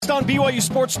on BYU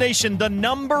Sports Nation, the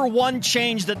number one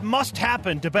change that must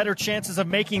happen to better chances of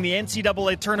making the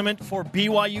NCAA tournament for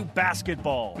BYU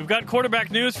basketball. We've got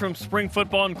quarterback news from spring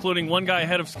football, including one guy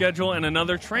ahead of schedule and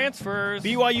another transfers.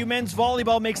 BYU men's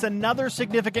volleyball makes another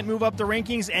significant move up the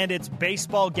rankings, and it's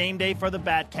baseball game day for the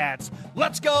Batcats.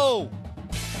 Let's go!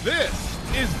 This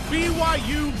is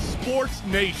BYU Sports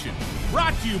Nation,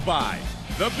 brought to you by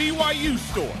The BYU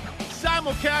Store,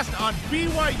 simulcast on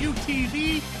BYU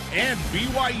TV and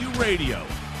BYU Radio.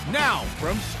 Now,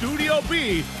 from Studio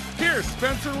B, here's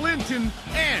Spencer Linton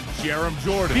and Jerem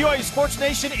Jordan. BYU Sports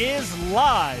Nation is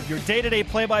live. Your day-to-day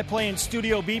play-by-play in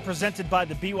Studio B, presented by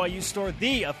the BYU Store,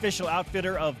 the official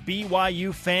outfitter of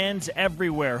BYU fans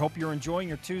everywhere. Hope you're enjoying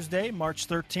your Tuesday, March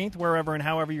 13th, wherever and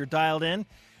however you're dialed in.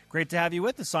 Great to have you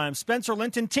with us. I'm Spencer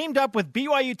Linton, teamed up with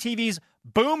BYU TV's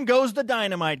Boom Goes the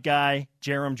Dynamite guy,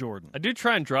 Jerem Jordan. I do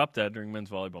try and drop that during men's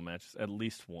volleyball matches at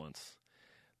least once.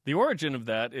 The origin of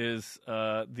that is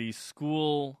the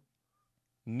school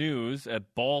news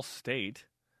at Ball State,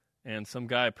 and some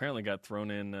guy apparently got thrown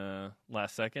in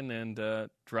last second and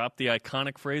dropped the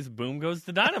iconic phrase, boom goes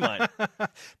the dynamite.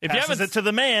 If Passes it to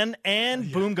the man,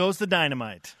 and boom goes the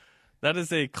dynamite. That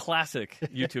is a classic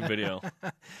YouTube video.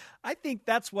 I think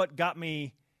that's what got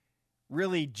me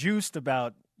really juiced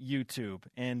about YouTube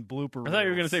and blooper reels. I thought you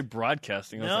were going to say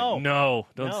broadcasting. I was No. like, no,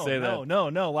 don't say that.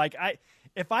 No. Like,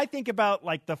 if I think about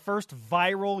like the first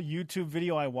viral YouTube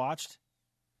video I watched,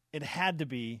 it had to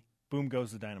be Boom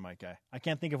Goes the Dynamite guy. I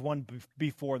can't think of one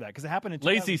before that because it happened in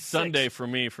 2006. Lazy Sunday for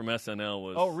me from SNL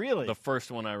was the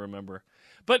first one I remember.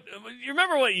 But you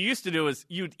remember what you used to do is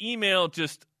you'd email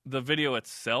just the video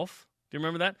itself. Do you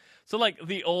remember that? So like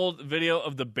the old video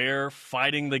of the bear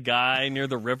fighting the guy near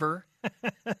the river.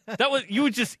 You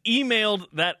just emailed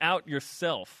that out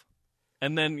yourself,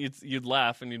 and then you'd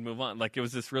laugh and you'd move on. Like it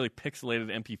was this really pixelated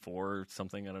MP4 or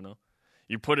something. I don't know.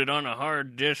 You put it on a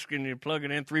hard disk and you plug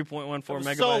it in 3.14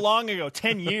 megabytes. So long ago,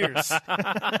 10 years.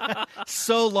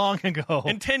 So long ago.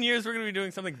 In 10 years, we're going to be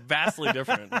doing something vastly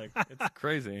different. Like, it's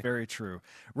crazy. Very true.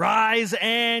 Rise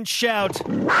and shout.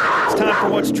 It's time for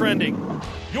What's Trending.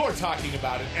 You're talking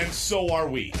about it, and so are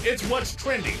we. It's What's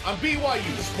Trending on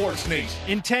BYU Sports Nation.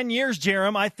 In 10 years,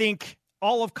 Jerem, I think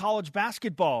all of college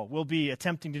basketball will be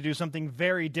attempting to do something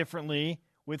very differently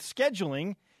with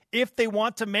scheduling if they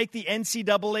want to make the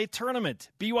NCAA tournament.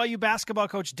 BYU basketball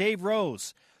coach Dave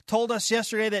Rose told us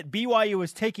yesterday that BYU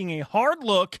is taking a hard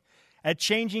look at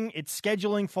changing its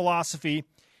scheduling philosophy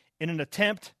in an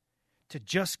attempt to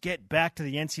just get back to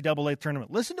the NCAA tournament.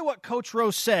 Listen to what Coach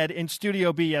Rose said in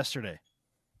Studio B yesterday.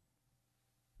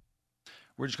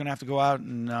 We're just going to have to go out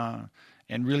and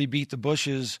really beat the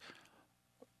bushes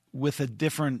with a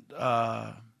different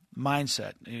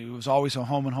mindset. It was always a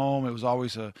home and home. It was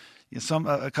always a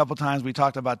couple times we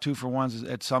talked about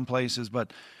 2-for-1s at some places,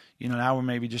 but now we're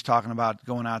maybe just talking about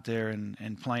going out there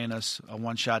and playing us a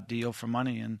one-shot deal for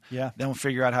money, and then we'll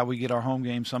figure out how we get our home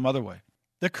game some other way.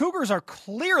 The Cougars are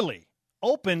clearly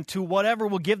open to whatever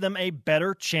will give them a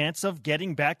better chance of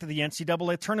getting back to the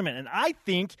NCAA tournament, and I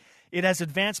think it has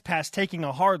advanced past taking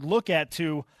a hard look at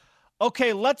to,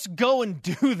 okay, let's go and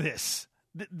do this.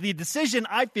 The decision,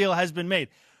 I feel, has been made.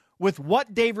 With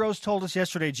what Dave Rose told us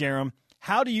yesterday, Jerem,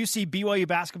 how do you see BYU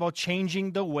basketball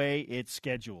changing the way it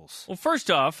schedules? Well, first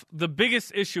off, the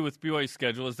biggest issue with BYU's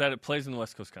schedule is that it plays in the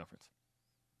West Coast Conference.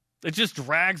 It just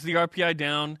drags the RPI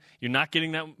down. You're not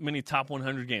getting that many top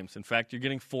 100 games. In fact, you're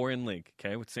getting 4 in league,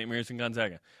 okay, with St. Mary's and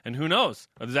Gonzaga. And who knows?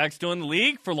 Are the Zags still in the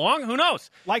league for long? Who knows?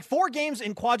 Like 4 games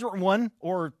in Quadrant 1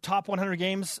 or top 100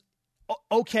 games,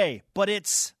 okay, but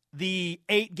it's the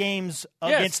 8 games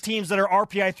against teams that are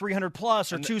RPI 300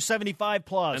 plus or 275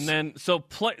 plus. And then so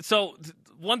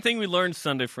one thing we learned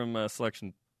Sunday from the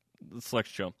selection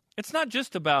show, it's not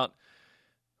just about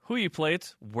who you play,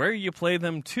 it's where you play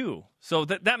them to. So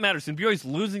that matters. And BYU's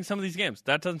losing some of these games.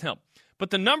 That doesn't help. But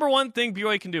the number one thing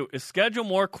BYU can do is schedule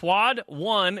more Quad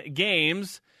 1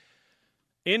 games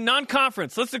in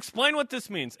non-conference. Let's explain what this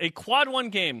means. A Quad 1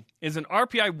 game is an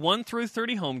RPI 1 through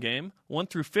 30 home game, 1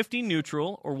 through 50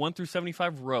 neutral, or 1 through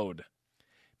 75 road.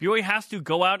 BYU has to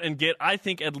go out and get, I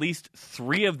think, at least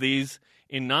 3 of these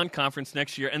in non-conference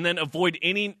next year, and then avoid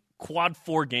any Quad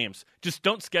 4 games. Just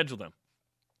don't schedule them.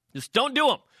 Just don't do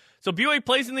them. So BYU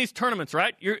plays in these tournaments,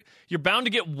 right? You're bound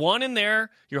to get 1 in there.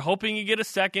 You're hoping you get a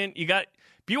second.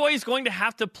 BYU is going to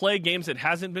have to play games it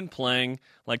hasn't been playing,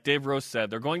 like Dave Rose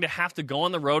said. They're going to have to go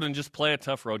on the road and just play a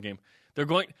tough road game.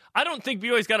 I don't think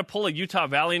BYU's got to pull a Utah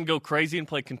Valley and go crazy and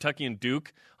play Kentucky and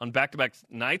Duke on back-to-back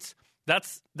nights.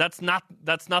 That's not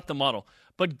the model.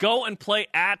 But go and play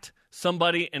at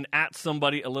somebody and at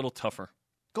somebody a little tougher.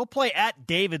 Go play at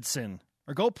Davidson,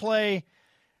 or go play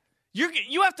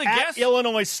You have to At guess.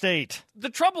 Illinois State. The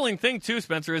troubling thing, too,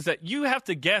 Spencer, is that you have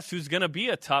to guess who's going to be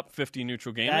a top 50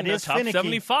 neutral game That and is a top finicky.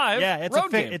 75 Yeah, it's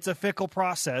road game. it's a fickle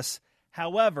process.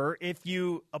 However, if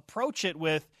you approach it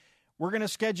with, we're going to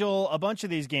schedule a bunch of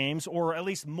these games, or at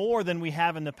least more than we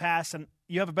have in the past, and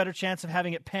you have a better chance of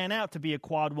having it pan out to be a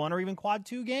quad 1 or even quad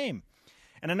 2 game.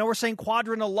 And I know we're saying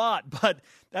quadrant a lot, but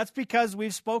that's because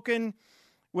we've spoken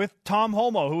with Tom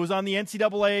Holmoe, who was on the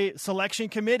NCAA selection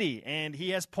committee, and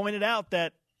he has pointed out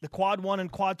that the quad 1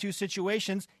 and quad 2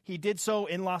 situations, he did so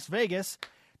in Las Vegas,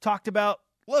 talked about,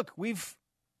 look,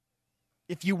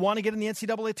 if you want to get in the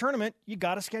NCAA tournament, you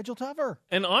got to schedule tougher.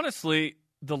 And honestly,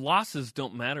 the losses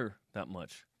don't matter that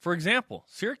much. For example,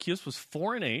 Syracuse was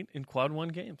 4-8 in quad 1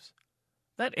 games.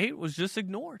 That 8 was just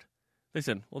ignored. They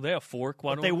said, well, they have 4 quad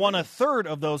 1 But they won a third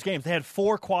of those games. They had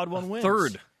 4 quad 1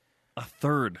 wins. A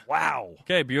third. Wow.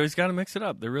 Okay, BYU's got to mix it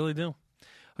up. They really do.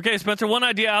 Okay, Spencer, one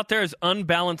idea out there is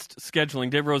unbalanced scheduling.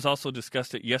 Dave Rose also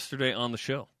discussed it yesterday on the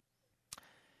show.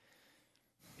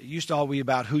 It used to all be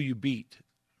about who you beat,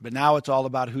 but now it's all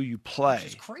about who you play.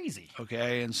 It's crazy.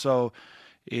 Okay, and so,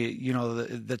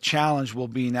 the challenge will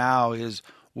be now is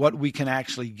what we can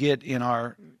actually get in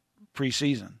our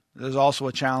preseason. There's also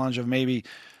a challenge of maybe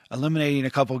eliminating a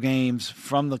couple games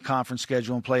from the conference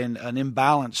schedule and playing an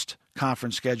imbalanced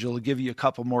conference schedule to give you a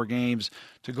couple more games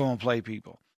to go and play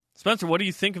people. Spencer, what do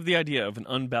you think of the idea of an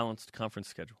unbalanced conference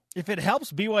schedule? If it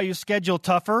helps BYU schedule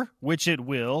tougher, which it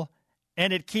will,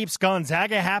 and it keeps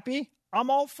Gonzaga happy, I'm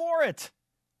all for it.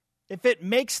 If it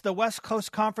makes the West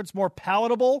Coast Conference more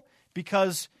palatable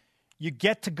because you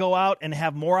get to go out and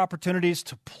have more opportunities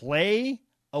to play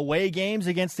away games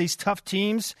against these tough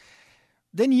teams,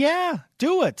 then yeah,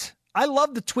 do it. I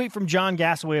love the tweet from John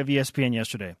Gassaway of ESPN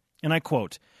yesterday, and I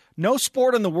quote, "No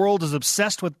sport in the world is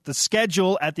obsessed with the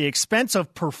schedule at the expense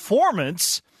of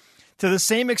performance to the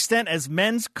same extent as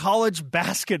men's college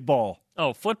basketball."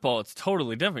 Oh, football, it's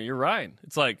totally different. You're right.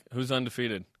 It's like, who's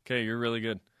undefeated? Okay, you're really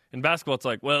good. In basketball, it's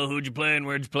like, well, who'd you play and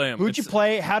where'd you play them? Who'd you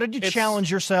play? How did you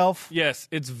challenge yourself? Yes,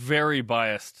 it's very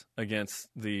biased against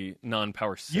the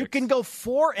non-power 6. You can go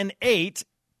 4-8,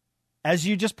 as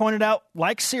you just pointed out,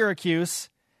 like Syracuse.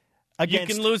 You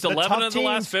can lose 11 of the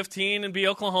last teams. 15 and be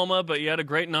Oklahoma, but you had a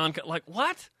great like,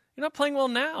 what? You're not playing well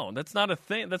now. That's not a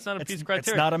thing. That's not a piece of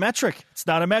criteria. It's not a metric. It's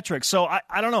not a metric. So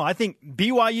I don't know. I think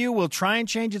BYU will try and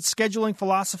change its scheduling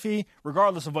philosophy,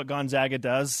 regardless of what Gonzaga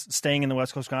does, staying in the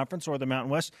West Coast Conference or the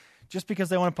Mountain West, just because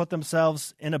they want to put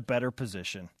themselves in a better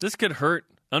position. This could hurt.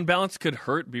 Unbalanced could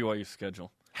hurt BYU's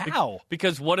schedule. How?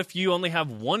 Because what if you only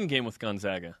have one game with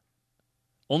Gonzaga?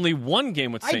 Only one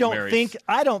game with St. Mary's.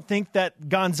 I don't think that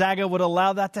Gonzaga would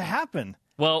allow that to happen.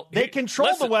 Well, they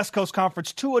control the West Coast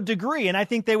Conference to a degree, and I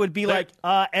think they would be like,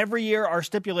 every year our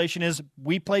stipulation is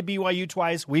we play BYU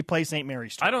twice, we play St.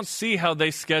 Mary's twice. I don't see how they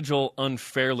schedule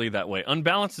unfairly that way.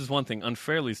 Unbalanced is one thing.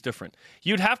 Unfairly is different.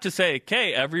 You'd have to say,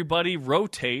 okay, everybody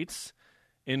rotates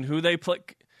in who they play.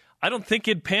 I don't think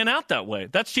it'd pan out that way.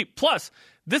 That's cheap. Plus,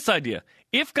 this idea,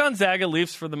 if Gonzaga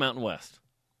leaves for the Mountain West,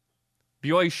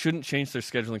 BYU shouldn't change their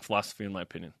scheduling philosophy, in my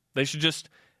opinion. They should just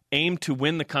aim to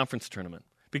win the conference tournament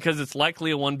because it's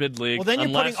likely a one-bid league well, then you're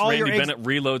unless all Randy your eggs, Bennett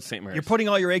reloads St. Mary's. You're putting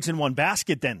all your eggs in one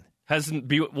basket then.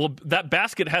 That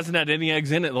basket hasn't had any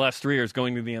eggs in it the last 3 years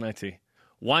going to the NIT.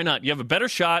 Why not? You have a better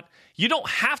shot. You don't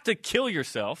have to kill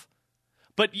yourself,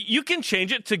 but you can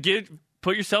change it to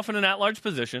put yourself in an at-large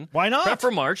position. Why not? Prep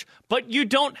for March, but you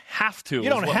don't have to. You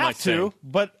don't have to,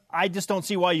 but I just don't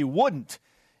see why you wouldn't.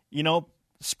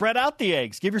 Spread out the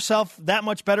eggs. Give yourself that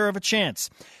much better of a chance.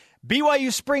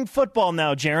 BYU spring football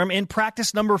now, Jerem, in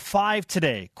practice number 5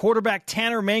 today. Quarterback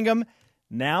Tanner Mangum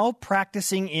now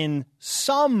practicing in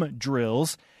some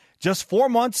drills. Just 4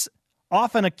 months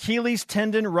off an Achilles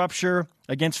tendon rupture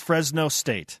against Fresno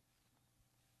State.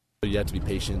 You have to be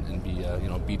patient and be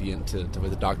obedient to what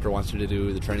the doctor wants you to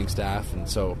do, the training staff. And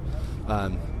so,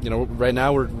 right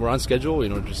now we're on schedule,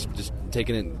 just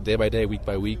taking it day by day, week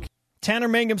by week. Tanner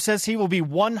Mangum says he will be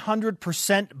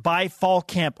 100% by fall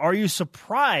camp. Are you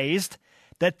surprised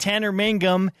that Tanner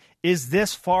Mangum is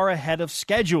this far ahead of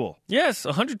schedule? Yes,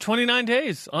 129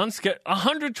 days on schedule.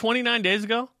 129 days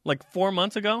ago, like 4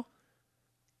 months ago,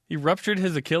 he ruptured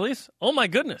his Achilles. Oh my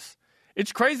goodness.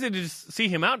 It's crazy to just see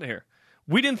him out here.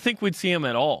 We didn't think we'd see him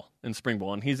at all in spring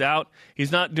ball, and he's out.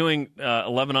 He's not doing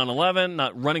 11 on 11,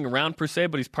 not running around per se,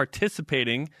 but he's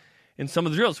participating in some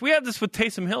of the drills. We had this with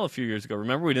Taysom Hill a few years ago.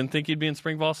 Remember, we didn't think he'd be in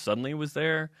spring ball. Suddenly he was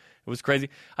there. It was crazy.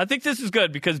 I think this is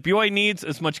good because BYU needs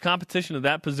as much competition at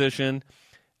that position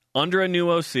under a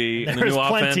new OC and a new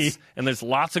offense, and there's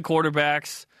lots of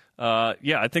quarterbacks.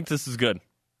 I think this is good.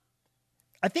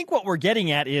 I think what we're getting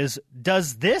at is,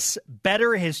 does this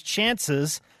better his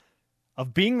chances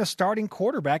of being the starting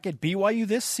quarterback at BYU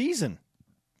this season.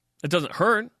 It doesn't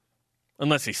hurt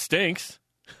unless he stinks.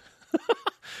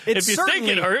 If you stink,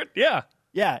 it hurt. Yeah.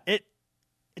 Yeah, it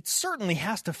certainly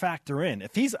has to factor in.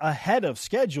 If he's ahead of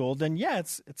schedule, then yeah,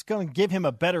 it's going to give him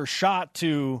a better shot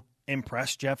to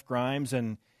impress Jeff Grimes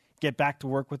and get back to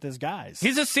work with his guys.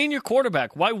 He's a senior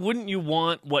quarterback. Why wouldn't you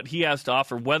want what he has to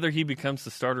offer, whether he becomes the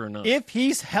starter or not? If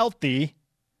he's healthy,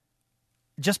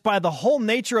 just by the whole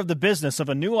nature of the business of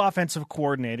a new offensive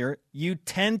coordinator, you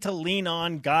tend to lean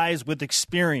on guys with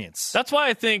experience. That's why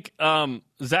I think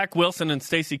Zach Wilson and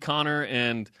Stacey Connor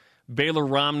and Baylor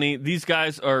Romney, these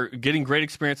guys are getting great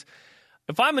experience.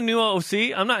 If I'm a new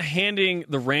OC, I'm not handing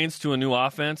the reins to a new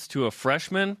offense to a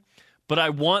freshman, but I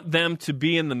want them to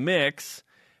be in the mix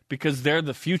because they're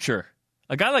the future.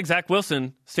 A guy like Zach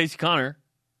Wilson, Stacey Connor,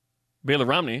 Baylor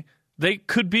Romney, they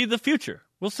could be the future.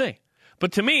 We'll see.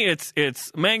 But to me,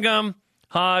 it's Mangum,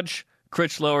 Hodge,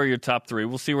 Critchlow are your top three.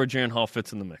 We'll see where Jaren Hall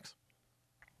fits in the mix.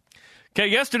 Okay,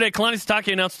 yesterday, Kalani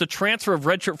Sitake announced the transfer of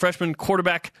redshirt freshman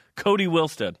quarterback Cody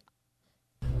Wilstead.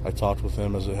 I talked with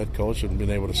him as a head coach and been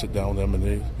able to sit down with him, and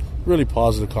they really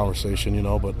positive conversation,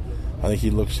 but I think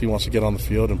he wants to get on the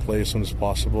field and play as soon as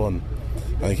possible, and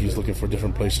I think he's looking for a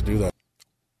different place to do that.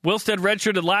 Wilstead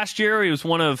redshirted last year. He was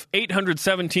one of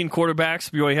 817 quarterbacks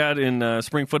BYU had in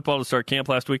spring football to start camp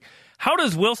last week. How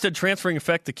does Wilstead transferring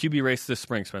affect the QB race this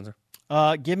spring, Spencer?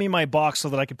 Give me my box so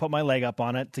that I can put my leg up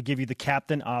on it to give you the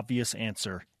Captain Obvious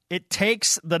answer. It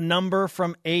takes the number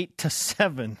from 8 to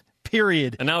 7,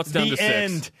 period. And now it's down to 6.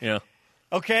 End. Yeah.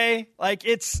 Okay?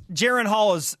 Jaren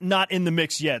Hall is not in the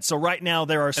mix yet. So right now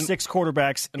there are 6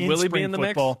 quarterbacks in will he spring be in the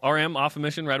football. mix? RM off a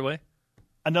mission right away?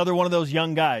 Another one of those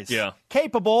young guys. Yeah.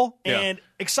 Capable Yeah. and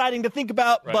exciting to think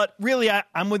about, Right. but really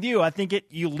I'm with you. I think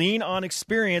you lean on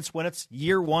experience when it's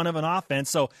year one of an offense.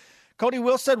 So Cody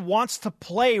Wilstead wants to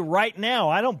play right now.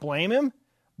 I don't blame him,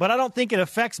 but I don't think it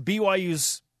affects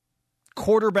BYU's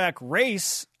quarterback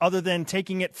race other than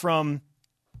taking it from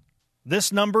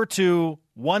this number to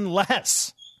one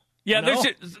less. Yeah, You know?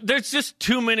 there's just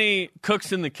too many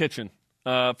cooks in the kitchen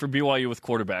for BYU with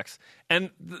quarterbacks.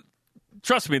 And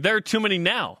trust me, there are too many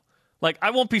now. I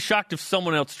won't be shocked if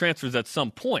someone else transfers at some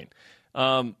point.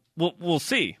 We'll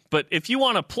see. But if you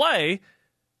want to play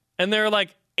and there are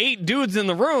 8 dudes in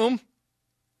the room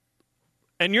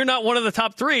and you're not one of the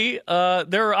top 3,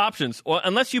 there are options. Or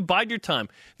unless you bide your time.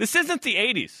 This isn't the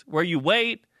 80s where you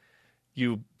wait,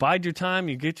 you bide your time,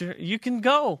 you can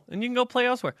go, and you can go play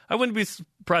elsewhere. I wouldn't be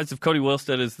surprised if Cody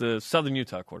Wilstead is the Southern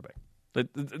Utah quarterback.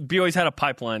 BYU's had a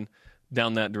pipeline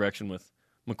down that direction with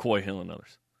McCoy, Hill, and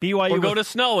others. BYU or go to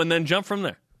Snow and then jump from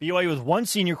there. BYU with one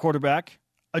senior quarterback,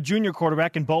 a junior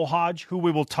quarterback in Bo Hodge, who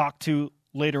we will talk to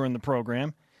later in the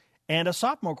program, and a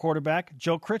sophomore quarterback,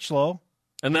 Joe Critchlow,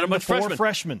 and then a bunch of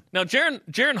freshmen. Now,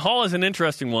 Jaren Hall is an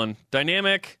interesting one.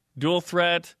 Dynamic, dual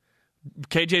threat,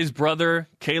 KJ's brother,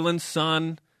 Kalen's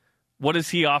son. What does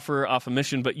he offer off a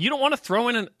mission? But you don't want to throw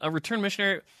in a return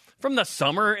missionary from the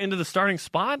summer into the starting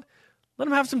spot. Let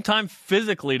him have some time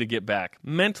physically to get back,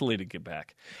 mentally to get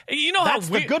back. You know That's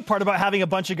the good part about having a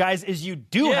bunch of guys is you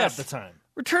do have the time.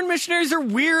 Return missionaries are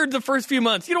weird the first few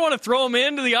months. You don't want to throw him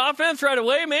into the offense right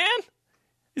away, man.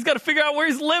 He's got to figure out where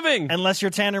he's living. Unless you're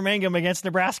Tanner Mangum against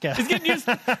Nebraska. He's getting used.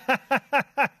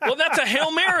 Well, that's a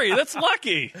Hail Mary. That's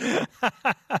lucky.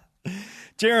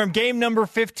 Jerem, game number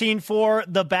 15 for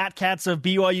the Batcats of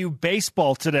BYU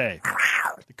baseball today.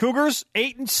 The Cougars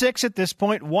 8-6 at this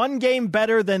point, one game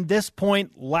better than this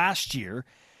point last year.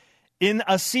 In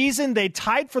a season, they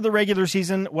tied for the regular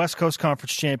season West Coast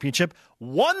Conference Championship,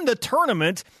 won the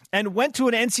tournament, and went to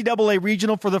an NCAA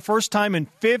regional for the first time in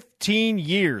 15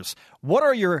 years. What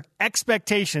are your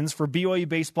expectations for BYU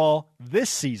baseball this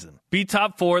season? Be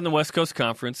top 4 in the West Coast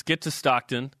Conference, get to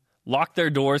Stockton, lock their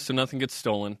doors so nothing gets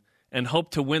stolen, and hope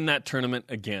to win that tournament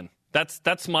again.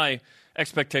 That's my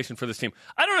expectation for this team.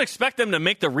 I don't expect them to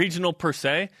make the regional per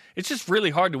se. It's just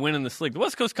really hard to win in this league. The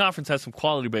West Coast Conference has some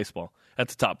quality baseball at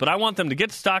the top, but I want them to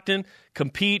get to Stockton,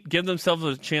 compete, give themselves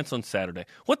a chance on Saturday.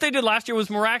 What they did last year was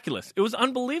miraculous. It was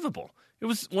unbelievable. It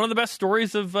was one of the best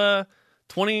stories of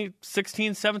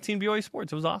 2016-17 BYU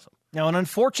sports. It was awesome. Now, an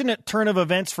unfortunate turn of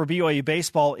events for BYU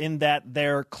baseball in that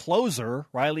their closer,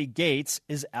 Riley Gates,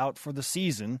 is out for the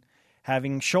season,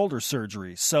 having shoulder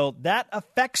surgery. So that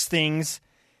affects things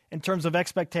in terms of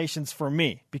expectations for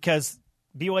me, because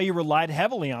BYU relied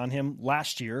heavily on him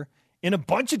last year in a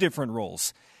bunch of different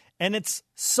roles. And it's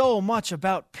so much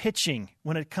about pitching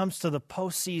when it comes to the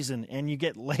postseason and you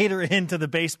get later into the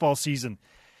baseball season.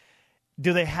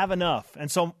 Do they have enough?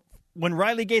 And so when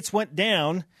Riley Gates went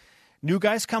down, new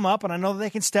guys come up, and I know they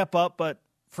can step up, but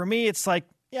for me, it's like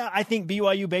Yeah, I think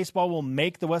BYU baseball will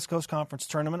make the West Coast Conference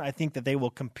tournament. I think that they will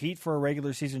compete for a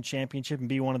regular season championship and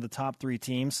be one of the top 3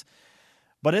 teams.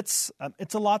 But it's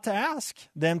a lot to ask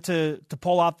them to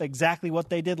pull off exactly what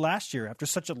they did last year after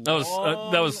such a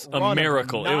that was a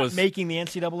miracle. It was making the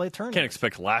NCAA tournament. Can't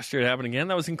expect last year to happen again.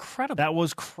 That was incredible. That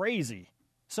was crazy.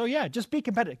 So yeah, just be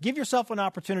competitive. Give yourself an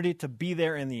opportunity to be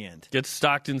there in the end. Get to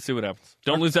Stockton, see what happens.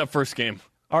 Don't lose that first game.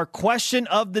 Our question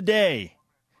of the day: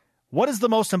 what is the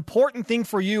most important thing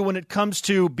for you when it comes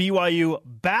to BYU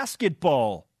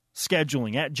basketball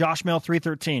scheduling? At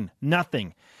JoshMail313,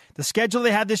 nothing. The schedule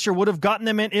they had this year would have gotten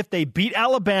them in if they beat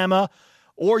Alabama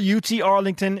or UT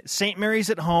Arlington. St. Mary's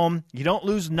at home. You don't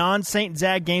lose non-St.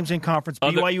 Zag games in conference.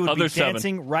 BYU would be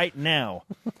dancing right now.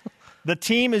 The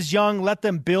team is young. Let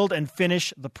them build and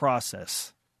finish the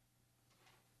process.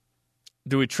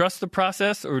 Do we trust the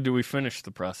process or do we finish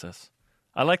the process?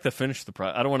 I like to finish the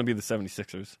process. I don't want to be the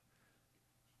 76ers.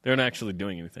 They're not actually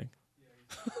doing anything.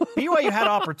 BYU had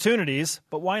opportunities,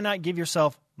 but why not give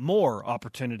yourself more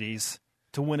opportunities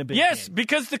to win a big game? Yes,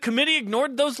 because the committee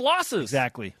ignored those losses.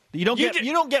 Exactly. You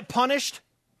don't get punished.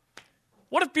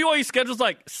 What if BYU schedules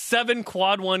like 7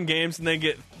 quad 1 games and they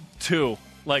get 2?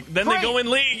 Like then Great. They go in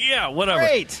league. Yeah, whatever.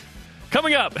 Great.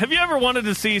 Coming up, have you ever wanted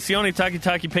to see Sione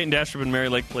Takitaki, Peyton Dastrup, and Mary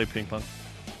Lake play ping pong?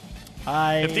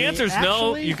 If the answer is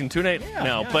no, you can tune in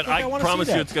now. But I promise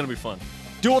you it's going to be fun.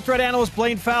 Dual threat analyst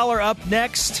Blaine Fowler up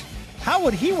next. How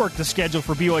would he work the schedule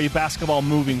for BYU basketball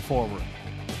moving forward?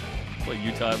 Play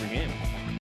Utah every game.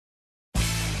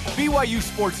 BYU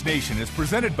Sports Nation is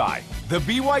presented by The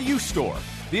BYU Store,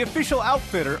 the official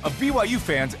outfitter of BYU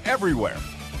fans everywhere.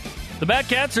 The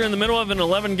Batcats are in the middle of an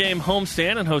 11-game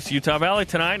homestand and host Utah Valley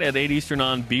tonight at 8 Eastern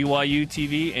on BYU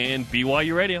TV and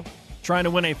BYU Radio. Trying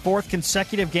to win a 4th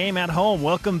consecutive game at home.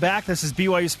 Welcome back. This is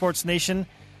BYU Sports Nation.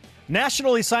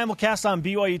 Nationally simulcast on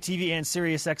BYU TV and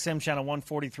Sirius XM Channel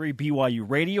 143 BYU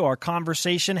Radio. Our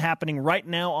conversation happening right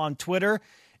now on Twitter.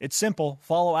 It's simple.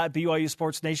 Follow at BYU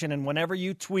Sports Nation, and whenever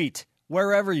you tweet,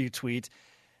 wherever you tweet,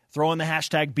 throw in the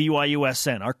hashtag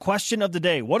BYUSN. Our question of the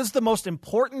day: what is the most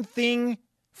important thing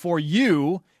for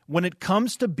you when it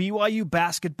comes to BYU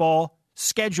basketball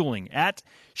scheduling? At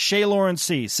Shay Lawrence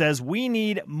C says, we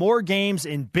need more games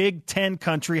in Big Ten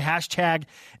country. Hashtag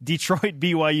Detroit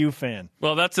BYU fan.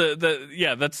 Well,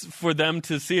 that's for them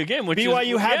to see a game. Which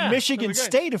BYU had Michigan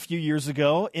State a few years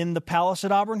ago in the Palace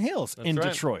at Auburn Hills in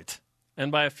Detroit. And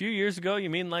by a few years ago, you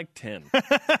mean like 10.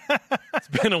 It's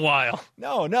been a while.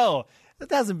 No.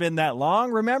 It hasn't been that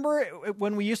long. Remember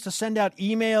when we used to send out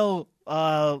email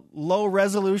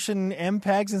low-resolution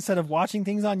MPEGs instead of watching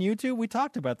things on YouTube? We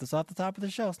talked about this off the top of the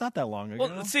show. It's not that long ago.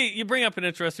 Well, see, you bring up an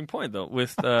interesting point, though,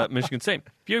 with Michigan State.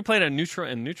 BYU played a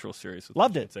neutral series with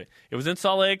Loved Michigan State. It was in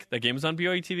Salt Lake. That game was on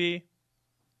BYU TV.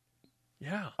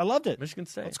 Yeah. I loved it. Michigan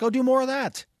State. Let's go do more of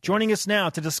that. Joining us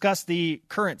now to discuss the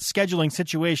current scheduling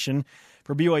situation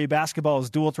for BYU basketball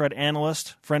is dual threat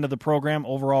analyst, friend of the program,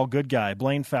 overall good guy,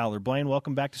 Blaine Fowler. Blaine,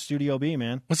 welcome back to Studio B,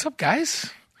 man. What's up,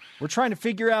 guys? We're trying to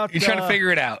figure out... You're trying to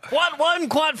figure it out. Quad 1,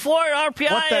 Quad 4,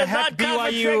 RPI, what the heck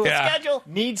BYU schedule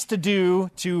needs to do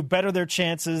to better their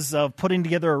chances of putting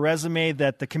together a resume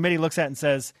that the committee looks at and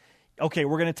says, okay,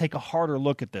 we're going to take a harder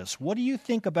look at this. What do you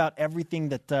think about everything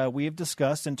that we have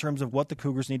discussed in terms of what the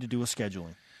Cougars need to do with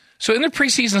scheduling? So in the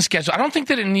preseason schedule, I don't think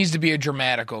that it needs to be a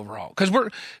dramatic overhaul, because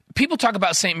people talk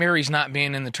about St. Mary's not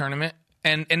being in the tournament,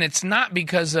 and it's not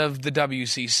because of the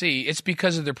WCC. It's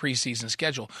because of their preseason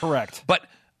schedule. Correct.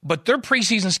 But their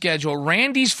preseason schedule,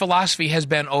 Randy's philosophy has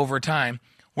been over time,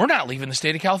 we're not leaving the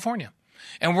state of California.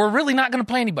 And we're really not going to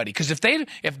play anybody, because if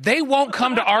they won't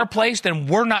come to our place, then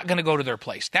we're not going to go to their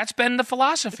place. That's been the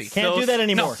philosophy. Can't do that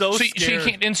anymore. So you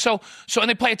can't, and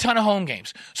they play a ton of home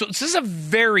games. So this is a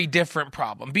very different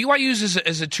problem. BYU's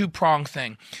is a two-pronged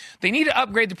thing. They need to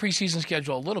upgrade the preseason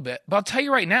schedule a little bit. But I'll tell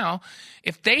you right now,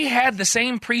 if they had the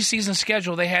same preseason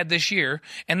schedule they had this year,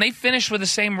 and they finished with the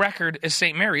same record as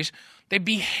St. Mary's, they'd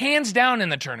be hands down in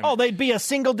the tournament. Oh, they'd be a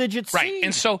single-digit seed. Right,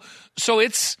 and so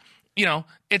it's...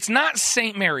 it's not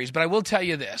St. Mary's, but I will tell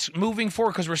you this. Moving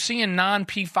forward, because we're seeing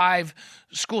non-P5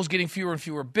 schools getting fewer and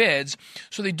fewer bids,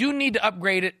 so they do need to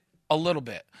upgrade it a little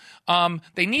bit.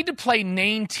 They need to play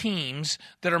named teams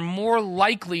that are more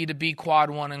likely to be Quad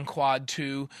 1 and Quad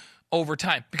 2 over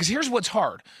time. Because here's what's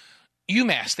hard.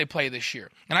 UMass, they play this year.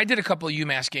 And I did a couple of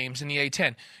UMass games in the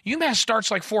A-10. UMass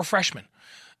starts like 4 freshmen.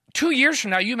 2 years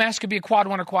from now, UMass could be a Quad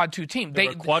 1 or Quad 2 team. They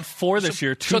were Quad 4 this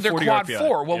year, 240 So they're Quad RPI.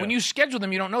 4. Well, when you schedule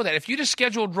them, you don't know that. If you just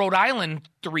scheduled Rhode Island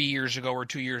 3 years ago or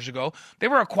 2 years ago, they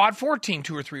were a Quad 4 team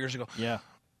 2 or 3 years ago. Yeah.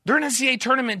 They're an NCAA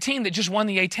tournament team that just won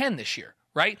the A-10 this year,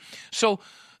 right? So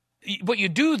what you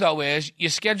do, though, is you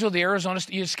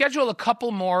schedule a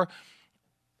couple more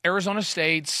Arizona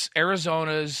States,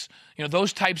 Arizonas,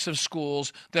 those types of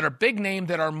schools that are big name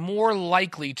that are more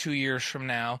likely 2 years from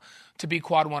now to be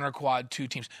quad 1 or quad 2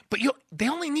 teams. But they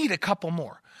only need a couple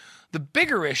more. The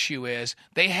bigger issue is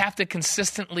they have to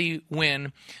consistently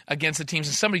win against the teams,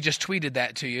 and somebody just tweeted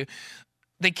that to you.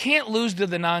 They can't lose to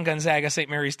the non-Gonzaga St.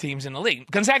 Mary's teams in the league.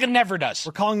 Gonzaga never does.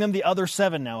 We're calling them the other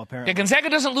 7 now, apparently. Yeah, Gonzaga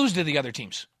doesn't lose to the other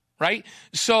teams. Right?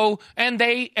 So, and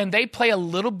they play a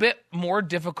little bit more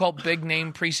difficult big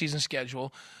name preseason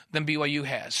schedule than BYU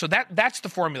has. So that's the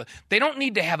formula. They don't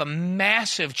need to have a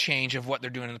massive change of what they're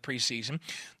doing in the preseason.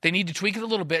 They need to tweak it a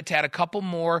little bit to add a couple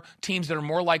more teams that are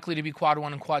more likely to be quad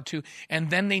 1 and quad 2, and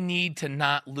then they need to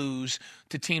not lose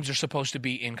to teams that are supposed to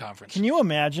be in conference. Can you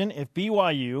imagine if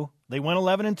BYU, they went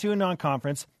 11-2 in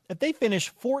non-conference, if they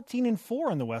finish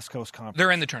 14-4 in the West Coast Conference?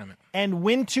 They're in the tournament. And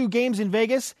win 2 games in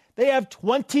Vegas, they have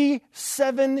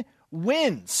 27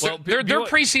 wins. Well, their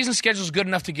preseason schedule is good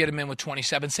enough to get them in with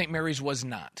 27. St. Mary's was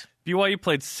not. BYU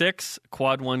played 6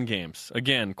 quad 1 games.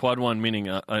 Again, quad 1 meaning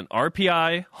an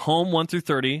RPI, home 1 through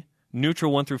 30,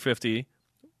 neutral 1 through 50,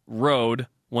 road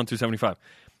 1 through 75.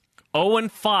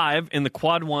 0-5 in the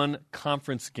quad 1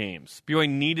 conference games. BYU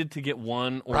needed to get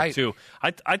 1 or 2.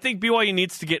 I think BYU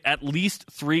needs to get at least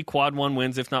 3 quad 1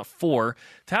 wins, if not 4,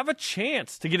 to have a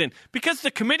chance to get in. Because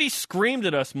the committee screamed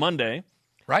at us Monday.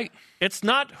 Right. It's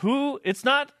not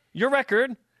your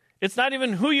record. It's not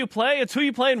even who you play. It's who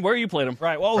you play and where you played them.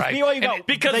 Right. Well, right. BYU got,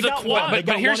 because they the got quad, one. They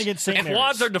got one against St. Mary's.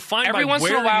 Quads are defined every by once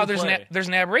where in a while. you There's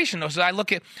an aberration though. So I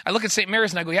look at St.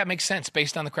 Mary's and I go, yeah, it makes sense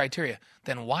based on the criteria.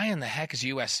 Then why in the heck is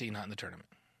USC not in the tournament?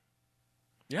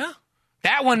 Yeah.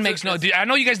 That one makes no. I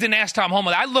know you guys didn't ask Tom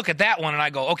Holmoe. I look at that one and I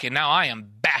go, okay, now I am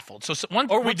baffled.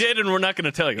 We did, and we're not going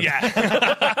to tell you. Yeah,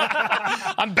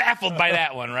 I'm baffled by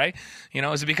that one. Right?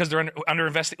 Is it because they're under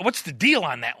investigation? What's the deal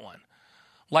on that one?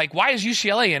 Like, why is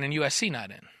UCLA in and USC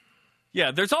not in? Yeah,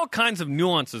 there's all kinds of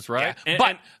nuances, right?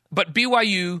 Yeah. But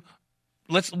BYU,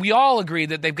 we all agree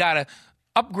that they've got to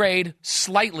upgrade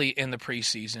slightly in the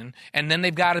preseason, and then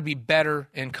they've got to be better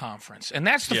in conference. And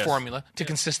that's the formula to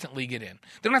consistently get in.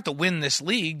 They don't have to win this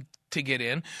league to get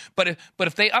in, but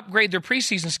if they upgrade their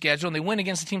preseason schedule and they win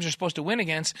against the teams they're supposed to win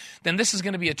against, then this is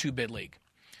going to be a 2-bid league.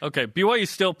 Okay, BYU's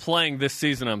still playing this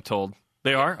season, I'm told.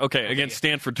 They are? Okay, against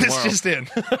Stanford tomorrow. This just in.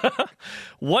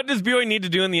 What does BYU need to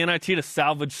do in the NIT to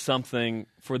salvage something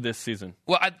for this season?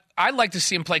 Well, I'd like to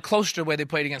see them play closer to the way they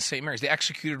played against St. Mary's. They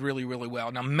executed really, really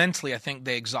well. Now, mentally, I think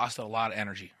they exhausted a lot of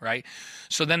energy, right?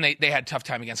 So then they had a tough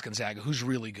time against Gonzaga, who's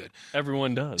really good.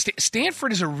 Everyone does.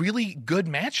 Stanford is a really good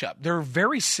matchup. They're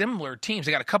very similar teams.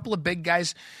 They got a couple of big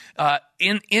guys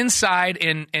inside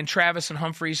in Travis and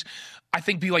Humphreys. I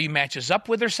think BYU matches up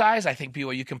with their size. I think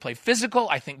BYU can play physical.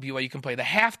 I think BYU can play the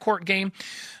half-court game.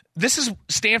 This is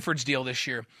Stanford's deal this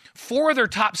year. 4 of their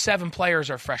top 7 players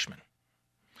are freshmen.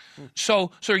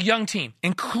 So a young team,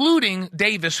 including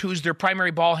Davis, who's their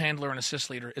primary ball handler and assist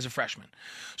leader, is a freshman.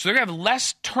 So they're going to have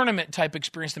less tournament-type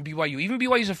experience than BYU. Even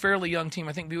BYU's a fairly young team.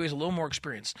 I think BYU's a little more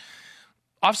experienced.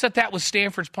 Offset that with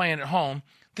Stanford's playing at home.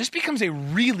 This becomes a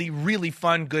really, really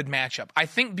fun, good matchup. I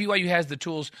think BYU has the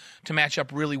tools to match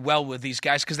up really well with these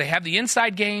guys because they have the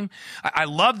inside game. I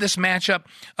love this matchup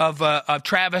of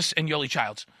Travis and Yoli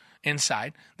Childs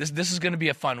inside. This is going to be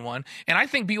a fun one. And I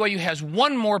think BYU has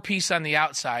one more piece on the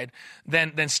outside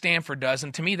than Stanford does,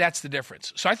 and to me, that's the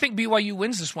difference. So I think BYU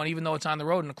wins this one, even though it's on the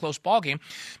road in a close ball game,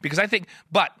 because I think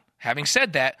 – but having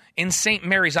said that, in St.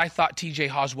 Mary's, I thought TJ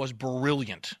Haws was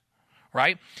brilliant,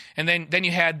 right? And then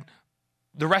you had –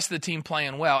 the rest of the team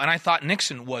playing well, and I thought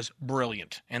Nixon was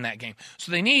brilliant in that game.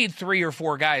 So they need 3 or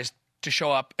 4 guys to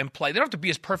show up and play. They don't have to be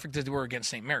as perfect as they were against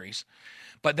St. Mary's,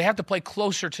 but they have to play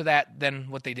closer to that than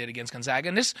what they did against Gonzaga,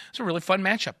 and this is a really fun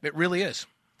matchup. It really is.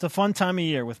 It's a fun time of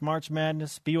year with March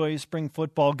Madness, BYU spring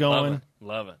football going.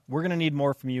 Love it. We're going to need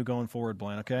more from you going forward,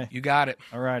 Blaine, okay? You got it.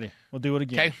 All righty. We'll do it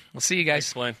again. Okay, we'll see you guys.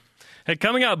 Thanks, Blaine. Hey,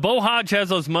 coming up, Bo Hodge has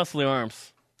those muscly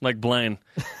arms. Like Blaine.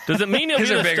 Does it mean he'll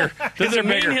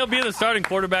he'll be the starting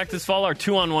quarterback this fall? Our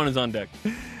 2-on-1 is on deck.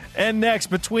 And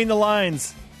next, Between the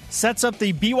Lines sets up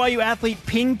the BYU athlete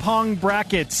ping pong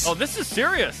brackets. Oh, this is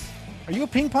serious. Are you a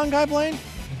ping pong guy, Blaine?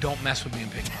 Don't mess with me in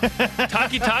ping pong.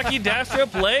 Taki,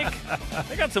 Dastrup, Lake.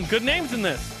 They got some good names in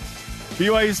this.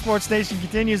 BYU Sports Nation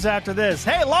continues after this.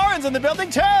 Hey, Lauren's in the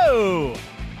building too.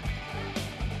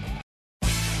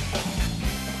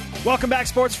 Welcome back,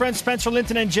 sports friends. Spencer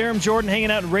Linton and Jerem Jordan hanging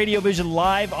out in Radio Vision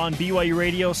live on BYU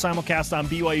Radio, simulcast on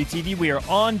BYU TV. We are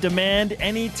on demand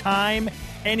anytime,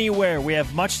 anywhere. We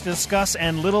have much to discuss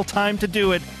and little time to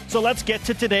do it. So let's get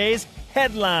to today's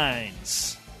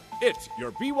headlines. It's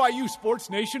your BYU Sports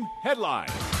Nation headline.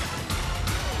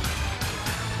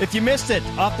 If you missed it,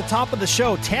 off the top of the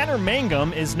show, Tanner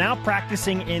Mangum is now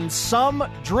practicing in some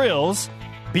drills.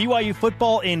 BYU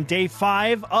football in day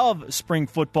 5 of spring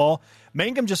football.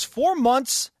 Mangum just 4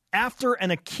 months after an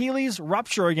Achilles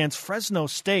rupture against Fresno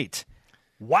State.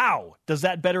 Wow. Does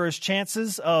that better his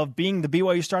chances of being the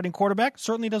BYU starting quarterback?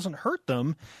 Certainly doesn't hurt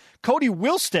them. Cody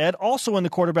Wilstead, also in the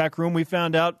quarterback room, we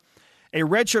found out a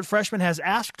redshirt freshman has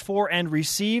asked for and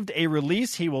received a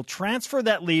release. He will transfer.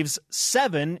 That leaves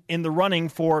 7 in the running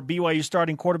for BYU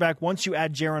starting quarterback once you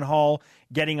add Jaron Hall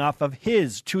getting off of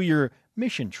his 2-year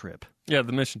mission trip. Yeah,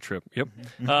 the mission trip.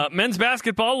 Yep. Men's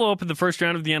basketball will open the first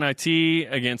round of the NIT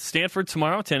against Stanford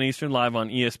tomorrow, 10 Eastern, live on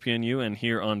ESPNU and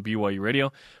here on BYU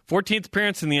Radio. 14th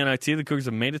appearance in the NIT. The Cougars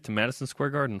have made it to Madison Square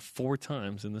Garden 4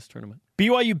 times in this tournament.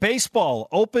 BYU baseball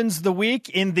opens the week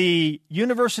in the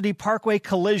University Parkway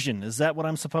Collision. Is that what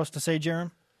I'm supposed to say,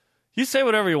 Jerem? You say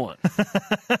whatever you want.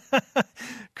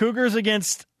 Cougars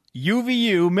against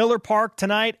UVU, Miller Park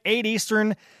tonight, 8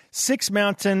 Eastern. 6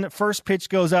 Mountain. First pitch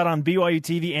goes out on BYU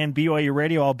TV and BYU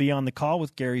Radio. I'll be on the call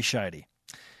with Gary Scheide.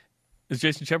 Is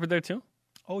Jason Shepard there too?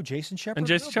 Oh, Jason Shepard. And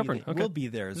Jason Shepard will be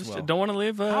there as well. Don't want to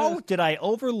leave. How did I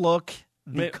overlook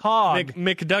the cog?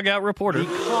 McDugout reporter.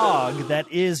 The cog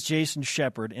that is Jason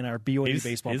Shepard in our BYU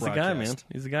baseball broadcast. He's the guy, man.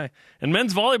 He's the guy. And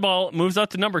men's volleyball moves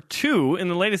up to number 2 in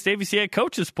the latest AVCA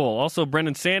coaches poll. Also,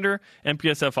 Brendan Sander,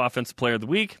 MPSF Offensive Player of the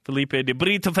Week. Felipe de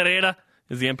Brito Ferreira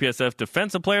is the MPSF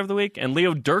Defensive Player of the Week, and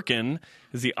Leo Durkin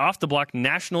is the off-the-block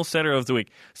National Setter of the Week.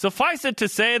 Suffice it to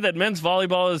say that men's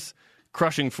volleyball is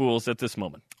crushing fools at this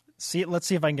moment. Let's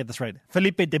see if I can get this right.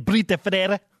 Felipe de Brito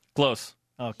Ferreira. Close.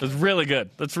 Okay. That's really good.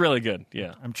 That's really good.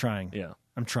 Yeah. I'm trying. Yeah.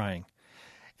 I'm trying.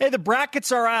 Hey, the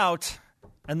brackets are out,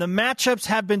 and the matchups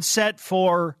have been set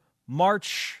for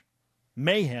March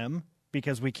Mayhem,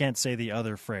 because we can't say the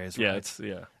other phrase, right?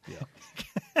 Yeah.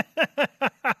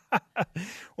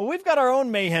 Well, we've got our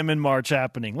own Mayhem in March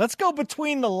happening. Let's go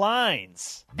Between the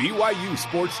Lines. BYU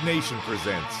Sports Nation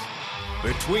presents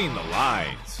Between the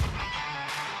Lines.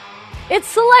 It's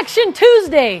Selection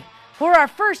Tuesday for our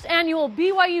first annual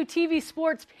BYU TV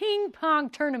Sports Ping Pong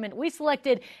Tournament. We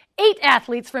selected 8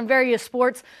 athletes from various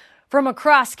sports from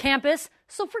across campus.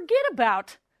 So forget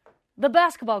about the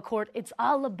basketball court. It's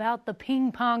all about the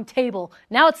ping pong table.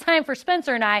 Now it's time for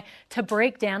Spencer and I to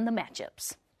break down the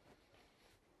matchups.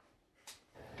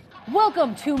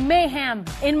 Welcome to Mayhem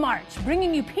in March,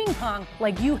 bringing you ping pong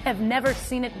like you have never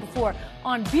seen it before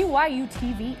on BYU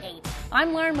TV 8.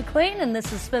 I'm Lauren McLean, and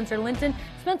this is Spencer Linton.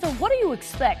 Spencer, what do you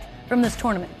expect from this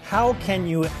tournament? How can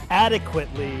you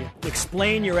adequately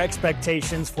explain your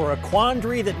expectations for a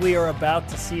quandary that we are about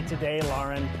to see today,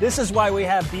 Lauren? This is why we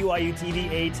have BYU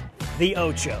TV 8, The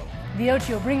Ocho. The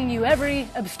Ocho, bringing you every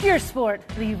obscure sport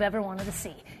that you've ever wanted to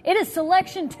see. It is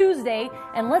Selection Tuesday,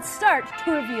 and let's start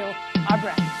to reveal our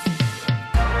brackets.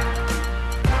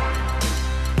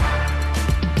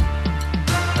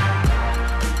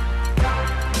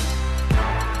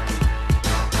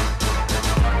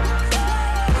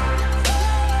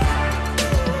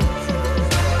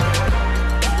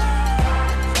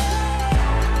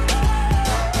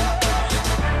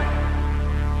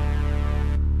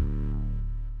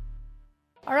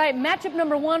 All right, matchup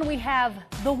number 1, we have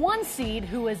the 1 seed,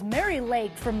 who is Mary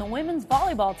Lake from the women's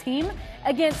volleyball team,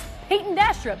 against Peyton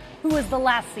Dastrup, who is the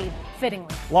last seed,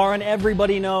 fittingly. Lauren,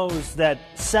 everybody knows that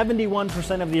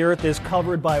 71% of the earth is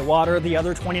covered by water. The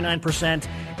other 29%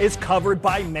 is covered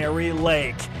by Mary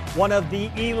Lake, one of the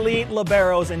elite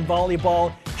liberos in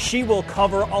volleyball. She will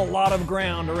cover a lot of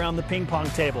ground around the ping pong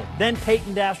table. Then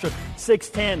Peyton Dastrup,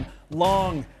 6'10",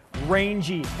 long,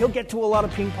 rangy. He'll get to a lot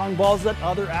of ping pong balls that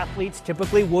other athletes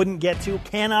typically wouldn't get to.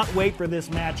 Cannot wait for this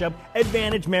matchup.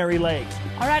 Advantage Mary Lake.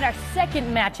 All right, our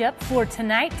second matchup for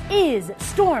tonight is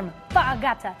Storm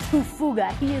Faagata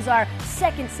Tufuga. He is our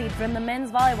 2nd seed from the men's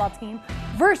volleyball team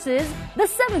versus the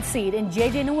 7th seed in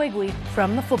JJ Nwigwe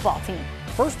from the football team.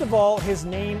 First of all, his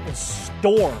name is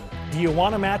Storm. Do you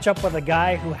want to match up with a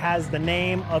guy who has the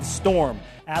name of Storm?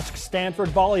 Ask Stanford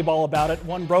Volleyball about it.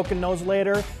 One broken nose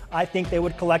later, I think they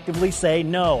would collectively say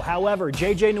no. However,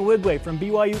 JJ Nwigwe from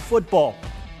BYU football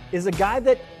is a guy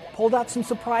that pulled out some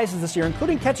surprises this year,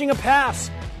 including catching a pass.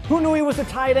 Who knew he was a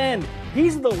tight end?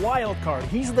 He's the wild card.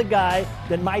 He's the guy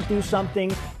that might do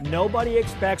something nobody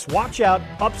expects. Watch out,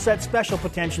 upset special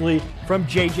potentially from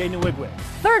JJ Nwigwe.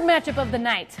 Third matchup of the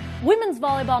night, women's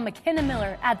volleyball McKenna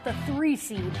Miller at the 3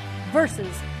 seed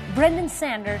versus Brendan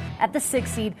Sander at the 6th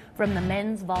seed from the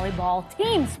men's volleyball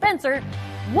team. Spencer,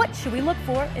 what should we look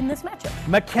for in this matchup?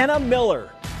 McKenna Miller,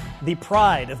 the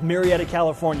pride of Marietta,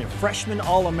 California, freshman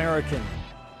All-American.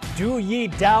 Do ye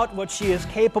doubt what she is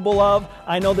capable of?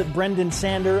 I know that Brendan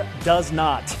Sander does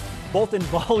not. Both in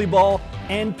volleyball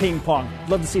and ping pong.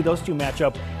 Love to see those two match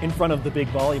up in front of the big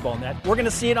volleyball net. We're going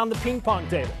to see it on the ping pong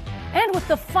table. And with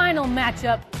the final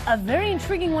matchup, a very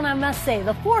intriguing one, I must say.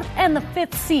 The 4th and the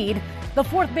 5th seed. The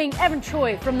 4th being Evan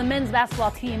Troy from the men's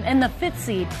basketball team, and the 5th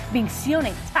seed being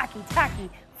Sione Takitaki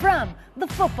from the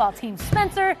football team.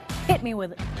 Spencer, hit me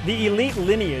with it. The elite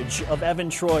lineage of Evan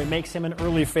Troy makes him an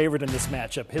early favorite in this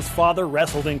matchup. His father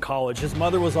wrestled in college. His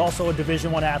mother was also a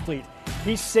Division I athlete.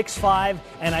 He's 6'5",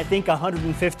 and I think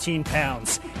 115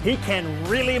 pounds. He can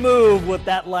really move with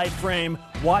that light frame.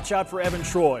 Watch out for Evan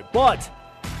Troy. But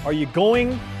are you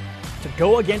going to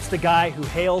go against a guy who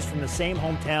hails from the same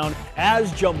hometown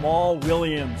as Jamal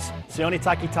Williams? Sione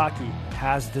Takitaki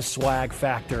has the swag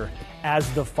factor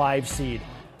as the 5 seed.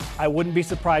 I wouldn't be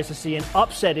surprised to see an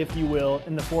upset, if you will,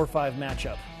 in the 4-5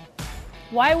 matchup.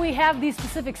 Why we have these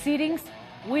specific seedings,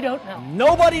 we don't know.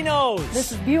 Nobody knows.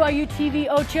 This is BYU TV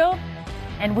Ocho,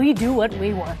 and we do what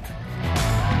we want.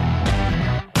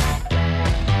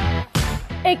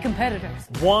 8 competitors.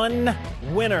 1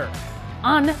 winner.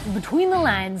 On Between the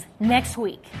Lines next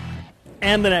week.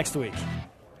 And the next week.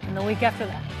 And the week after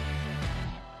that.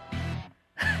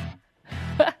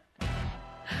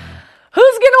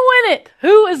 Who's going to win it?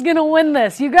 Who is going to win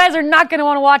this? You guys are not going to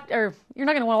want to watch, or you're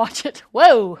not going to want to watch it.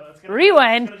 Whoa.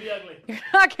 Rewind. You're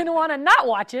not going to want to not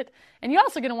watch it. And you're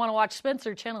also going to want to watch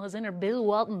Spencer channel his inner Bill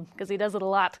Walton because he does it a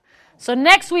lot. So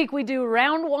next week we do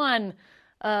round 1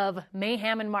 of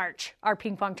Mayhem in March, our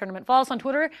ping pong tournament. Follow us on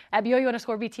Twitter at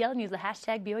BYU_BTL and use the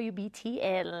hashtag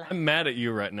BYUBTL. I'm mad at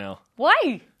you right now.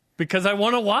 Why? Because I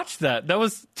want to watch that. That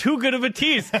was too good of a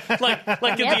tease. Like at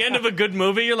the end of a good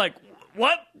movie, you're like,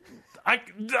 what? I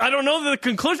don't know the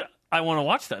conclusion. I want to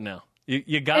watch that now.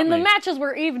 You got me. And the matches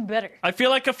were even better. I feel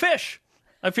like a fish.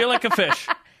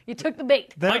 You took the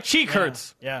bait. My cheek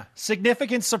hurts. Yeah.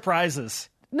 Significant surprises.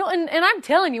 No, and I'm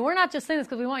telling you, we're not just saying this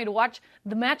because we want you to watch.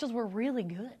 The matches were really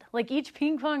good. Like, each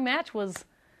ping pong match was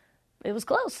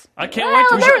close. I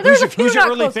can't wait to... Who's your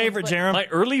early favorite, Jerem? My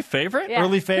early favorite? Yeah. Early Who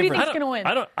do you favorite. think's going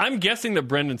to win? I'm guessing that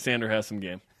Brendan Sander has some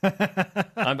game.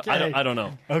 I don't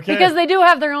know. Okay. Because they do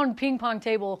have their own ping pong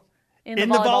table in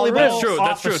the volleyball room. That's true.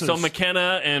 offices. So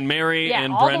McKenna and Mary Yeah,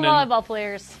 and all Brendan. the volleyball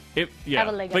players. Yeah, have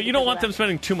a leg but up you don't because want of them that.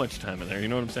 spending too much time in there. You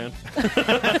know what I'm saying?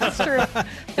 That's true.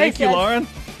 Thank you, guys. Lauren.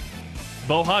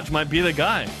 Bo Hodge might be the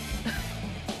guy.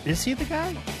 Is he the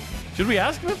guy? Should we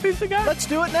ask him if he's the guy? Let's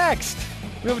do it next.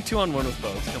 We have a 2-on-1 with Bo.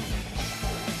 Let's come.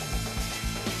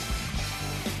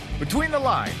 Between the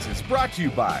Lines is brought to you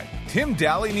by Tim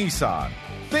Daly Nissan.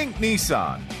 Think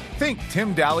Nissan. Think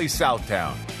Tim Daly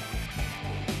Southtown.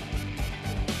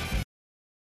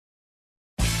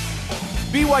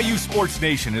 BYU Sports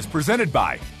Nation is presented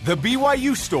by The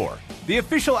BYU Store, the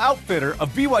official outfitter of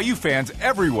BYU fans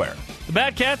everywhere. The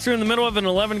Bad Cats are in the middle of an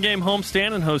 11-game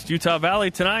homestand and host Utah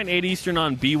Valley tonight, 8 Eastern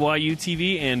on BYU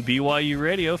TV and BYU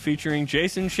Radio, featuring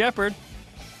Jason Shepard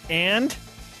And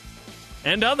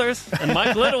others, and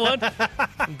Mike Littlewood,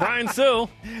 and Brian Sue,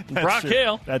 and Brock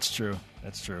Hale. That's true.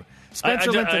 I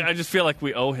Linton. just feel like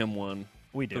we owe him one.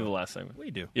 We do. For the last segment.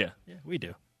 We do. Yeah. We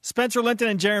do. Spencer Linton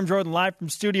and Jerem Jordan live from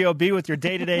Studio B with your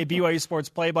day-to-day BYU Sports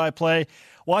play-by-play.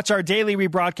 Watch our daily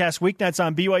rebroadcast weeknights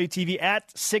on BYU TV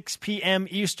at 6 p.m.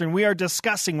 Eastern. We are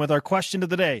discussing with our question of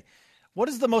the day, what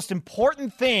is the most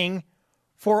important thing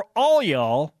for all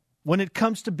y'all when it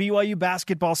comes to BYU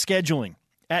basketball scheduling?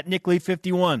 At Nick Lee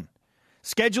 51.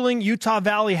 Scheduling Utah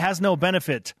Valley has no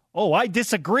benefit. Oh, I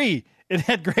disagree. It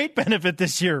had great benefit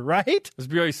this year, right? It was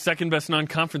BYU's second-best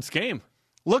non-conference game.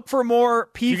 Look for more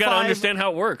P5. You got to understand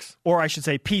how it works. Or I should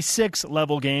say P6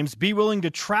 level games. Be willing to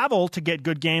travel to get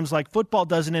good games like football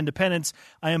does in Independence.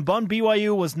 I am bummed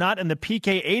BYU was not in the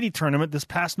PK80 tournament this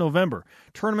past November.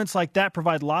 Tournaments like that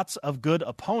provide lots of good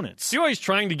opponents. BYU's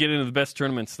trying to get into the best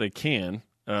tournaments they can.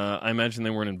 I imagine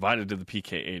they weren't invited to the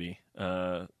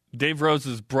PK80. Dave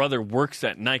Rose's brother works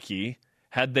at Nike.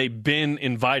 Had they been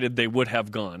invited, they would have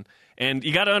gone. And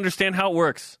you got to understand how it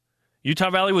works.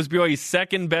 Utah Valley was BYU's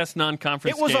second best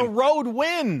non-conference game. It was game. a road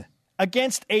win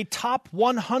against a top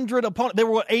 100 opponent. They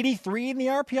were 83 in the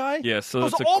RPI? Yeah, so it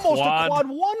was it's almost a quad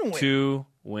 1 win. 2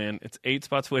 win. It's 8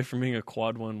 spots away from being a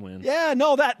quad 1 win. Yeah,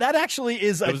 no, that actually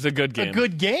is it was a good game. A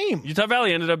good game. Utah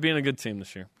Valley ended up being a good team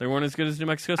this year. They weren't as good as New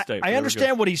Mexico State. I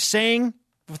understand what he's saying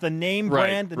with the name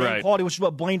brand, the name quality, which is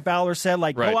what Blaine Fowler said.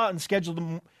 Like, go out and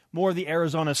schedule more of the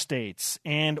Arizona States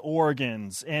and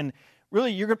Oregons and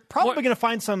really, you're probably going to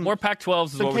find some more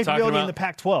Pac-12s is what we're talking about. In the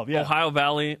Pac-12, yeah. Ohio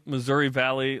Valley, Missouri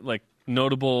Valley, like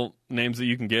notable names that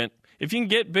you can get. If you can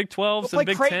get Big 12s and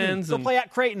Big 10s. They'll play at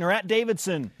Creighton or at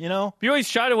Davidson, you know. BYU's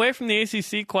shied away from the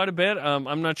ACC quite a bit.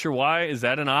 I'm not sure why. Is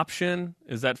that an option?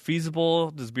 Is that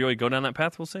feasible? Does BYU go down that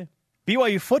path? We'll see.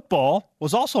 BYU football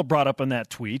was also brought up in that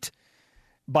tweet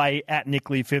by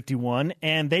 @NickLee51,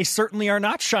 and they certainly are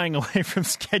not shying away from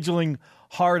scheduling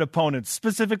hard opponents,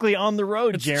 specifically on the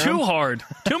road, It's Jerem. too hard.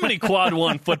 Too many quad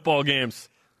one football games.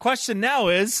 Question now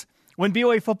is, when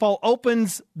BYU football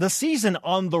opens the season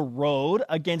on the road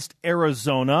against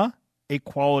Arizona, a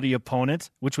quality opponent,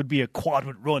 which would be a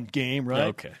quad-run game, right?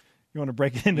 Okay. You want to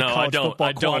break it into No, I college don't. football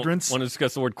I don't quadrants? want to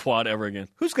discuss the word quad ever again.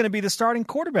 Who's going to be the starting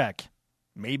quarterback?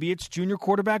 Maybe it's junior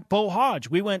quarterback Bo Hodge.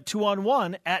 We went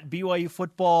 2-on-1 at BYU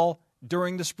football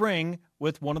during the spring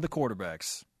with one of the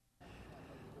quarterbacks.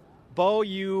 Bo,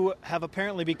 you have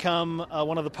apparently become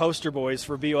one of the poster boys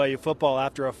for BYU football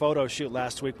after a photo shoot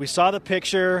last week. We saw the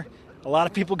picture. A lot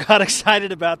of people got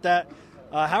excited about that.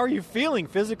 How are you feeling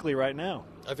physically right now?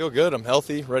 I feel good. I'm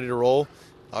healthy, ready to roll.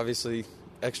 Obviously,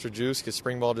 extra juice because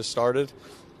spring ball just started,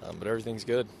 but everything's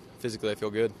good. Physically, I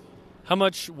feel good. How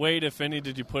much weight, if any,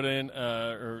 did you put in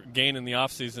or gain in the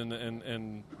offseason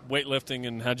and weightlifting,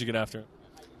 and how'd you get after it?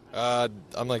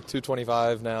 I'm like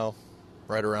 225 now,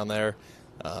 right around there.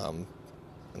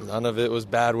 None of it was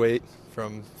bad weight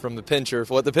from the pincher.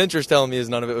 What the pincher's telling me is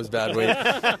none of it was bad weight.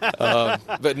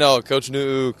 But no, Coach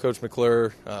Newt, Coach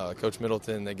McClure, Coach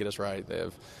Middleton, they get us right. They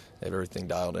have everything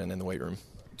dialed in the weight room.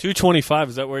 225,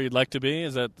 is that where you'd like to be?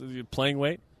 Is that your playing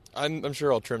weight? I'm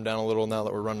sure I'll trim down a little now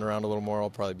that we're running around a little more. I'll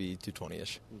probably be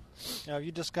 220-ish. Now, have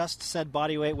you discussed said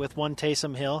body weight with one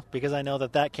Taysom Hill? Because I know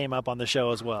that came up on the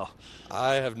show as well.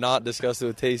 I have not discussed it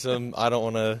with Taysom.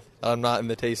 I'm not in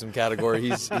the Taysom category.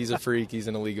 He's a freak. He's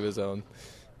in a league of his own.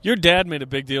 Your dad made a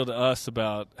big deal to us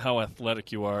about how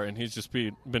athletic you are, and he's just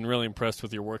been really impressed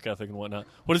with your work ethic and whatnot.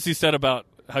 What has he said about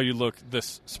how you look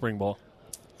this spring ball?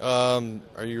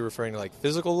 Are you referring to like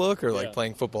physical look or like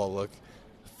playing football look?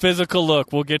 Physical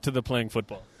look. We'll get to the playing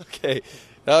football. Okay.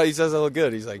 No, he says I look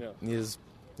good. He's like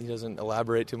he doesn't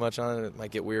elaborate too much on it. It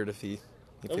might get weird if he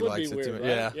likes it too much.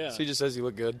 Right? Yeah. So he just says you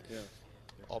look good. Yeah.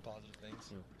 All positive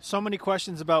things. So many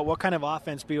questions about what kind of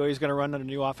offense BYU is going to run under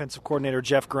new offensive coordinator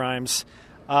Jeff Grimes.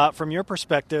 From your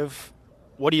perspective,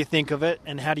 what do you think of it,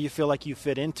 and how do you feel like you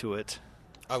fit into it?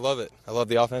 I love it. I love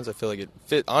the offense. I feel like it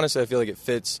fit. Honestly, I feel like it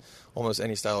fits almost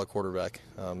any style of quarterback.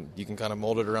 You can kind of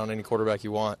mold it around any quarterback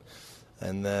you want.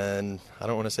 And then I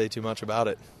don't want to say too much about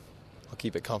it. I'll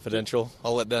keep it confidential.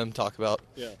 I'll let them talk about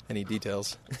any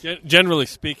details. Generally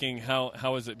speaking, how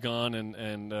has it gone,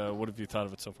 and what have you thought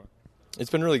of it so far?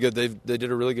 It's been really good. They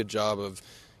did a really good job of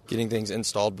getting things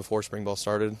installed before spring ball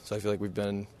started. So I feel like we've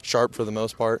been sharp for the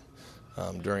most part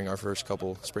during our first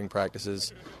couple spring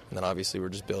practices. And then obviously we're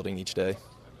just building each day.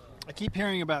 I keep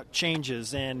hearing about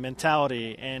changes and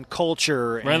mentality and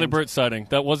culture. Riley Burt sighting.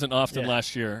 That wasn't often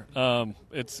last year.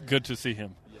 It's good to see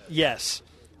him. Yes.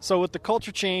 So with the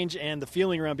culture change and the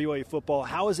feeling around BYU football,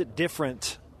 how is it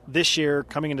different this year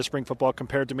coming into spring football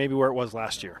compared to maybe where it was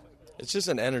last year? It's just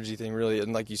an energy thing, really.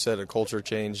 And like you said, a culture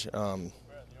change.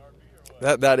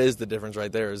 That is the difference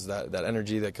right there, is that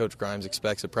energy that Coach Grimes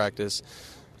expects at practice.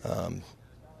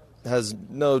 Has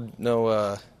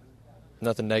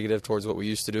nothing negative towards what we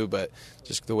used to do, but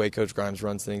just the way Coach Grimes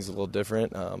runs things is a little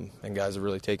different, and guys are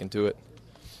really taken to it.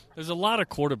 There's a lot of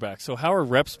quarterbacks, so how are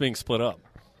reps being split up?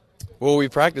 Well, we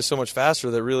practice so much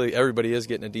faster that really everybody is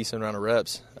getting a decent amount of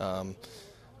reps.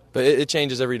 But it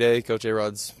changes every day. Coach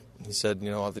A-Rod's, he said,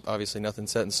 obviously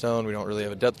nothing's set in stone. We don't really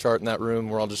have a depth chart in that room.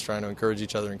 We're all just trying to encourage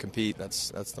each other and compete. That's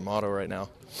the motto right now.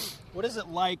 What is it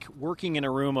like working in a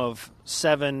room of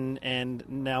 7 and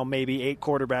now maybe 8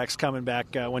 quarterbacks coming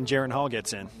back when Jaren Hall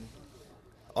gets in?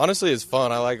 Honestly, it's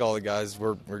fun. I like all the guys.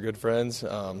 We're good friends.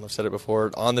 I've said it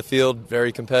before. On the field,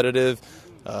 very competitive,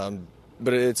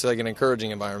 but it's like an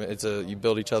encouraging environment. You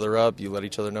build each other up. You let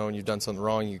each other know when you've done something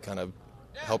wrong. You kind of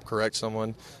help correct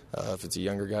someone if it's a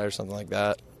younger guy or something like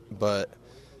that. But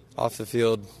off the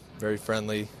field, very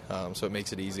friendly, so it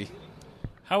makes it easy.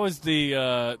 How is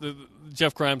the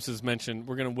Jeff Grimes has mentioned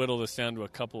we're going to whittle this down to a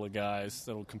couple of guys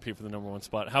that will compete for the number 1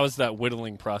 spot. How is that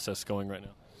whittling process going right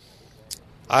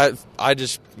now? I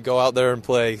just go out there and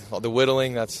play. The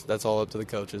whittling, that's all up to the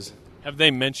coaches. Have they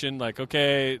mentioned, like,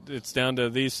 okay, it's down to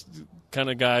these kind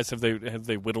of guys? Have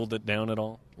they whittled it down at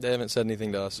all? They haven't said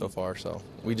anything to us so far, so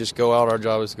we just go out. Our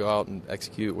job is to go out and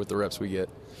execute with the reps we get.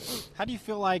 How do you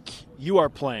feel like you are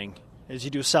playing as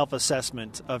you do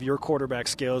self-assessment of your quarterback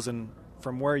skills and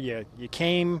from where you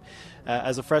came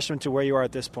as a freshman to where you are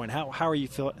at this point? How do you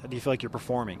feel like you're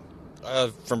performing?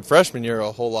 From freshman year,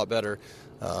 a whole lot better.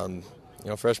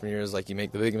 Freshman year is like you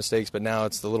make the big mistakes, but now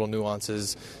it's the little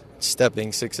nuances,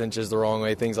 stepping 6 inches the wrong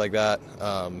way, things like that.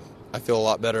 I feel a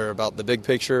lot better about the big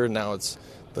picture. Now it's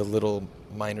the little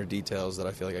minor details that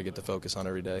I feel like I get to focus on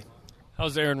every day.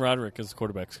 How's Aaron Roderick as a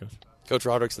quarterback's coach? Coach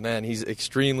Roderick's the man. He's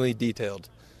extremely detailed.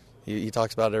 He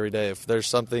talks about it every day. If there's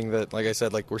something that, like I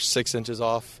said, like we're 6 inches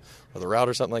off or the route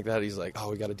or something like that, he's like,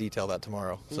 oh, we got to detail that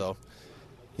tomorrow. So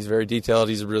he's very detailed.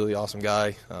 He's a really awesome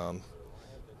guy.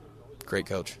 Great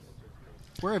coach.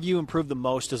 Where have you improved the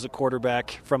most as a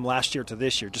quarterback from last year to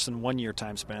this year, just in 1 year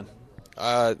time span?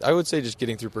 I would say just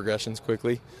getting through progressions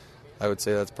quickly. I would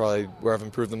say that's probably where I've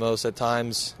improved the most at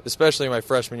times, especially my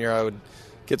freshman year. I would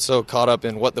get so caught up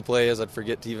in what the play is, I'd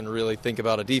forget to even really think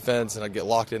about a defense, and I'd get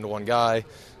locked into one guy.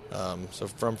 So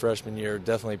from freshman year,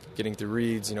 definitely getting through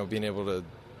reads, being able to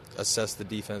assess the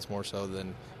defense more so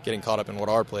than getting caught up in what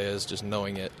our play is, just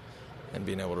knowing it and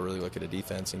being able to really look at a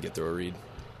defense and get through a read.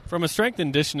 From a strength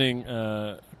and conditioning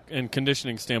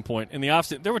standpoint, in the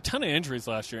offseason, there were a ton of injuries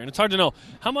last year, and it's hard to know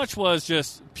how much was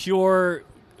just pure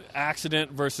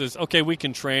accident versus, okay, we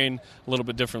can train a little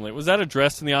bit differently. Was that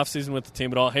addressed in the offseason with the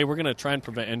team at all? Hey, we're going to try and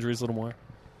prevent injuries a little more?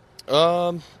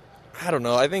 I don't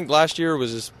know. I think last year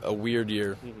was just a weird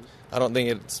year. Mm-hmm. I don't think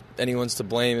it's anyone's to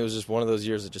blame. It was just one of those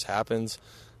years that just happens.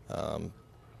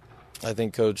 I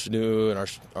think Coach New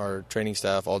and our training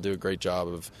staff all do a great job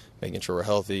of making sure we're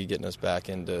healthy, getting us back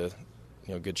into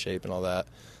good shape and all that.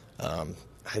 I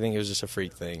think it was just a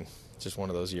freak thing. Just one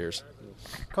of those years.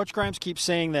 Coach Grimes keeps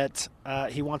saying that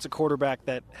he wants a quarterback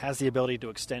that has the ability to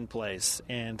extend plays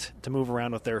and to move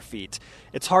around with their feet.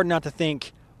 It's hard not to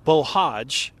think Bo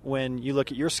Hodge when you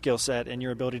look at your skill set and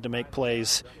your ability to make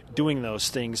plays doing those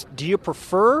things. Do you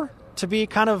prefer to be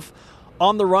kind of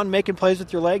on the run making plays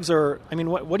with your legs? Or,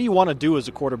 what do you want to do as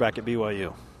a quarterback at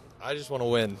BYU? I just want to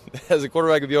win. As a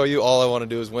quarterback at BYU, all I want to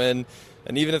do is win.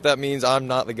 And even if that means I'm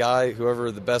not the guy,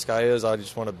 whoever the best guy is, I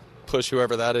just want to push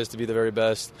whoever that is to be the very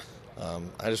best.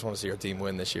 I just want to see our team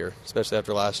win this year, especially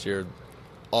after last year.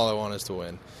 All I want is to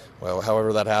win. Well,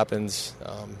 however that happens,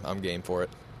 I'm game for it.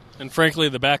 And frankly,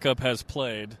 the backup has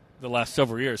played the last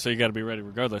several years, so you got to be ready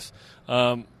regardless.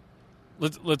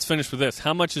 Let's finish with this.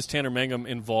 How much is Tanner Mangum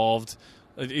involved?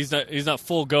 He's not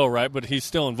full go, right? But he's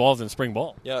still involved in spring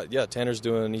ball. Yeah. Tanner's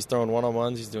he's throwing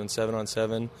 1-on-1s. He's doing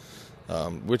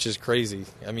 7-on-7, which is crazy.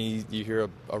 You hear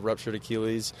a ruptured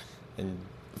Achilles, and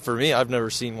for me, I've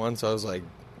never seen one, so I was like,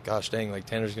 gosh dang, like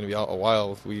Tanner's going to be out a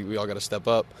while. We all got to step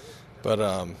up.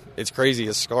 But it's crazy.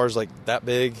 His scar's like that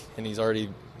big, and he's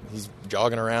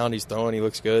jogging around. He's throwing. He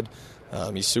looks good.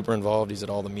 He's super involved. He's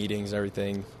at all the meetings and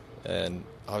everything. And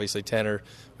obviously Tanner,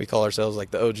 we call ourselves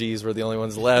like the OGs. We're the only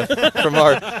ones left from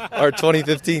our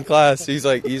 2015 class. He's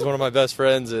one of my best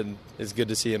friends, and it's good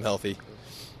to see him healthy.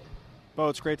 Bo,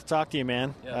 it's great to talk to you,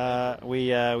 man. Yeah,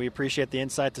 we appreciate the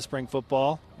insight to spring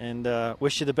football and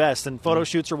wish you the best and photo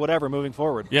shoots or whatever moving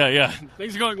forward. Yeah.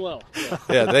 Things are going well.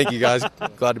 Yeah, thank you, guys.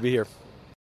 Glad to be here.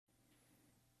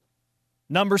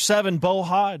 Number 7, Bo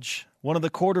Hodge, one of 7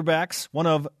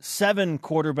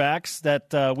 quarterbacks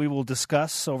that we will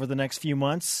discuss over the next few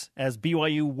months as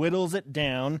BYU whittles it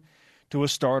down to a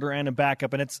starter and a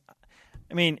backup.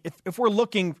 And if we're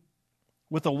looking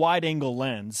with a wide-angle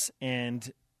lens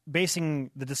and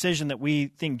basing the decision that we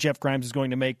think Jeff Grimes is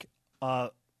going to make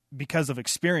because of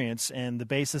experience and the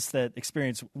basis that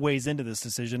experience weighs into this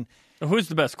decision. Who's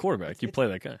the best quarterback? You play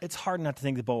that guy. It's hard not to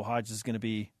think that Bo Hodge is going to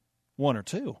be 1 or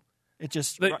 2.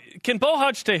 Can Bo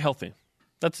Hodge stay healthy?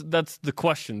 That's the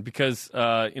question because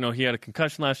he had a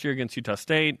concussion last year against Utah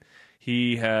State.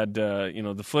 He had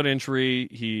the foot injury.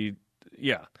 He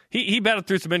battled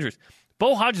through some injuries.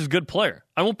 Bo Hodge is a good player.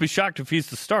 I won't be shocked if he's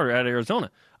the starter at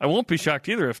Arizona. I won't be shocked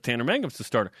either if Tanner Mangum's the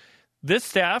starter. This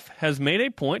staff has made a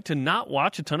point to not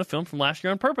watch a ton of film from last year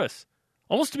on purpose,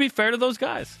 almost to be fair to those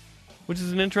guys, which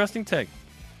is an interesting take.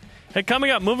 Hey,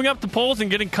 coming up, moving up the polls and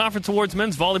getting conference awards,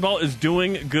 men's volleyball is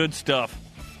doing good stuff.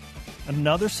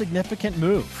 Another significant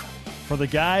move for the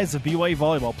guys of BYU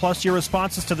Volleyball, plus your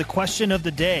responses to the question of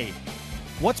the day.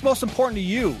 What's most important to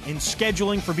you in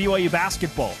scheduling for BYU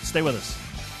basketball? Stay with us.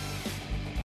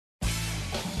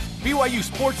 BYU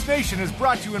Sports Nation is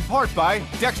brought to you in part by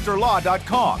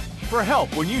DexterLaw.com for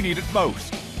help when you need it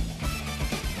most.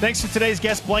 Thanks to today's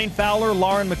guests, Blaine Fowler,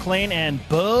 Lauren McLean, and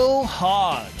Bo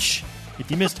Hodge.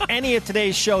 If you missed any of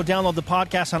today's show, download the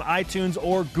podcast on iTunes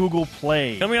or Google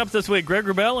Play. Coming up this week, Greg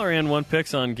Wrubell, our and 1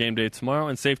 picks on game day tomorrow,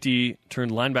 and safety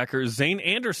turned linebacker Zane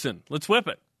Anderson. Let's whip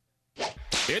it.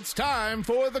 It's time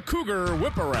for the Cougar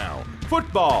Whip Around.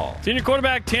 Football. Senior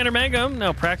quarterback Tanner Mangum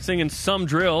now practicing in some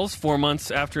drills 4 months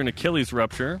after an Achilles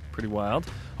rupture. Pretty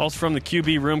wild. Also from the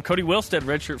QB room, Cody Wilstead,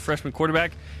 redshirt freshman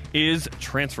quarterback, is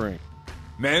transferring.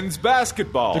 Men's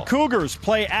basketball. The Cougars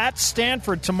play at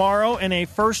Stanford tomorrow in a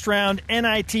first-round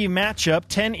NIT matchup,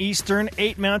 10 Eastern,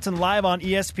 8 Mountain, live on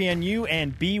ESPNU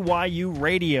and BYU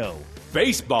Radio.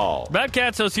 Baseball.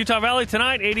 Bobcats host Utah Valley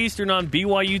tonight, 8 Eastern on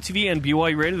BYU TV and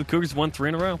BYU Radio. The Cougars won 3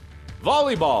 in a row.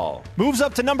 Volleyball. Moves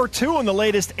up to number 2 in the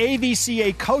latest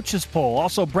AVCA coaches poll.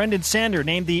 Also, Brendan Sander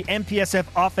named the MPSF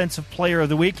Offensive Player of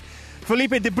the Week.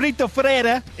 Felipe de Brito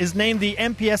Ferreira is named the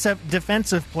MPSF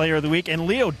Defensive Player of the Week. And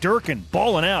Leo Durkin,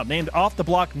 balling out, named Off the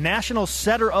Block National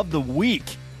Setter of the Week.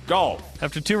 Golf.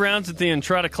 After 2 rounds at the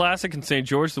Entrada Classic in St.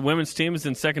 George, the women's team is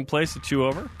in second place at 2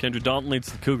 over. Kendra Dalton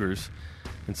leads the Cougars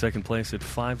in second place at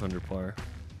 5 under par.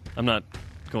 I'm not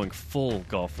going full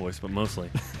golf voice, but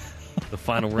mostly. The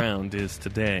final round is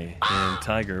today, and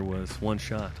Tiger was 1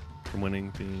 shot from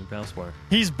winning the Valspar.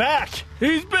 He's back.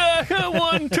 He's back at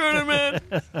one tournament.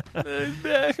 He's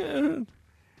back.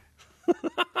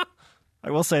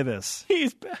 I will say this.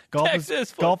 He's back.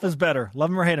 Golf is better. Love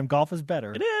him or hate him, golf is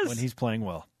better. It is. When he's playing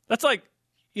well. That's like,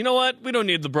 you know what? We don't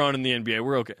need LeBron in the NBA.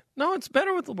 We're okay. No, it's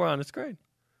better with LeBron. It's great.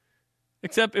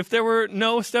 Except if there were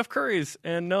no Steph Currys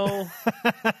and no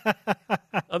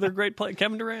other great players,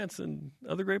 Kevin Durant's and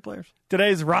other great players.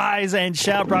 Today's Rise and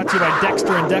Shout brought to you by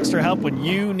Dexter and Dexter Help when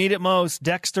you need it most.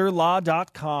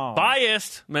 DexterLaw.com.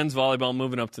 Biased. Men's volleyball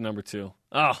moving up to number 2.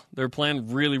 Oh, they're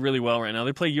playing really, really well right now.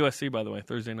 They play USC, by the way,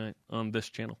 Thursday night on this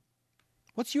channel.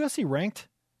 What's USC ranked?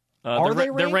 Are they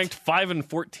ranked? They're ranked 5 and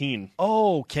 14.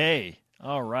 Okay.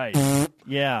 All right.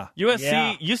 Yeah.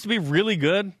 USC used to be really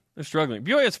good. They're struggling.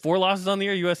 BYU has 4 losses on the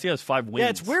year. USC has 5 wins. Yeah,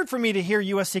 it's weird for me to hear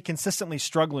USC consistently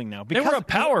struggling now. They were a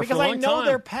power for a long time. Because I know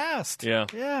they're past. Yeah.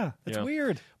 Yeah, it's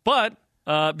weird. But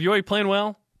BYU playing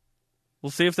well. We'll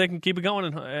see if they can keep it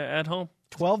going at home.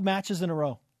 12 matches in a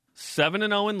row.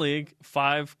 7-0 in league,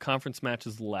 5 conference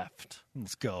matches left.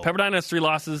 Let's go. Pepperdine has 3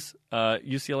 losses.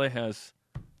 UCLA has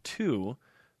 2.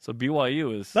 So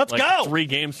BYU is Let's go. 3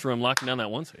 games from locking down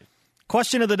that 1 seed.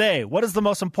 Question of the day. What is the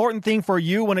most important thing for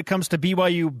you when it comes to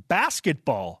BYU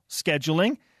basketball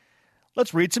scheduling?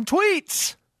 Let's read some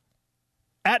tweets.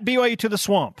 At BYU to the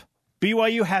Swamp.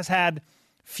 BYU has had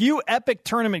few epic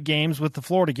tournament games with the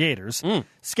Florida Gators.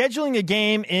 Scheduling a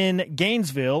game in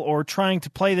Gainesville or trying to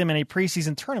play them in a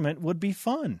preseason tournament would be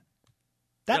fun.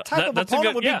 That type of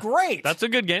opponent would be great. That's a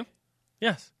good game.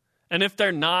 Yes. And if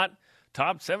they're not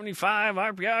top 75,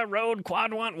 RPI, road,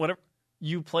 quad 1, whatever,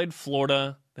 you played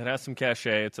Florida. That has some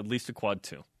cachet. It's at least a quad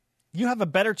 2. You have a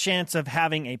better chance of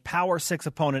having a power 6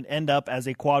 opponent end up as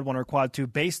a quad 1 or quad 2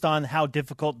 based on how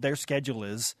difficult their schedule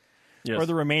is for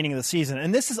the remaining of the season.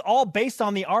 And this is all based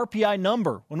on the RPI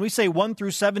number. When we say 1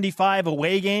 through 75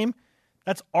 away game,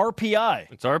 that's RPI.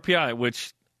 It's RPI,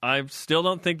 which I still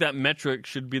don't think that metric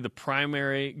should be the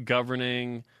primary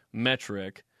governing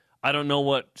metric. I don't know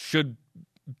what should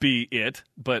be it,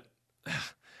 but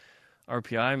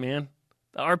RPI, man.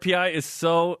 The RPI is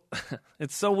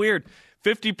it's so weird.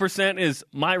 50% is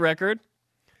my record,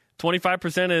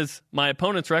 25% is my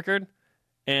opponent's record,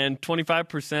 and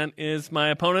 25% is my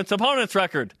opponent's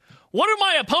record. What do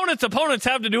my opponents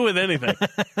have to do with anything?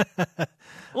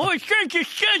 Well, it's strength of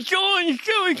schedule and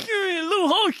Lou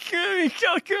Holtz in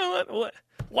South Carolina. What?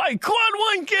 Why quad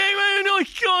 1 game? I don't know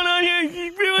what's going on here.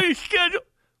 It's really schedule.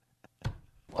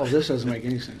 Oh, this doesn't make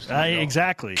any sense.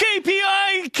 Exactly.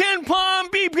 KPI, Ken Palm,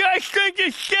 BPI, strength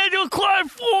of schedule, quad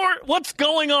 4. What's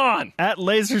going on? At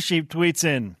Laser Sheep tweets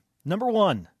in, number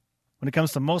 1, when it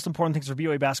comes to most important things for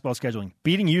BYU basketball scheduling,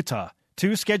 beating Utah.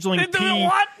 2, scheduling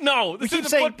What? No, this is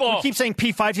football. We keep saying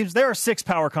P5 teams. There are 6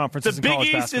 power conferences in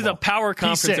college basketball. The Big East is a power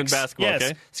conference in basketball, yes.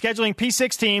 okay? Scheduling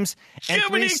P6 teams and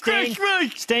 3,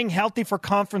 staying healthy for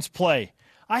conference play.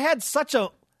 I had such an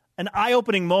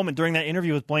eye-opening moment during that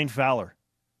interview with Blaine Fowler.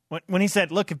 When he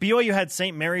said, look, if BYU had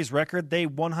St. Mary's record, they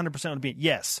 100% would beat.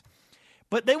 Yes.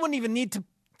 But they wouldn't even need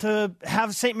to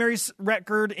have St. Mary's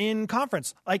record in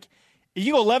conference. Like, if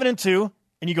you go 11-2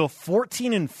 and you go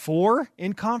 14-4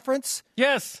 in conference.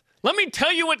 Yes. Let me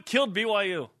tell you what killed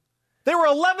BYU. They were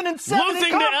 11-7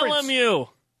 Losing in conference. to LMU.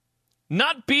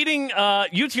 Not beating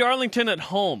UT Arlington at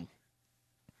home.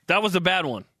 That was a bad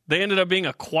one. They ended up being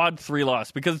a quad 3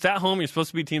 loss because it's at home. You're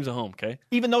supposed to beat teams at home, okay?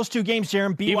 Even those 2 games,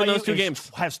 Jeremy,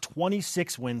 BYU has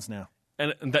 26 wins now.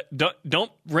 And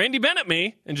don't Randy Bennett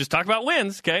me and just talk about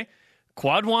wins, okay?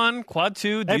 Quad 1, quad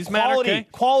 2, these matter, okay?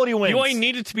 Quality wins. BYU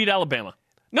needed to beat Alabama.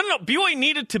 No. BYU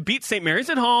needed to beat St. Mary's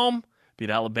at home, beat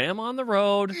Alabama on the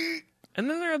road, and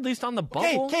then they're at least on the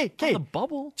bubble. Okay. On the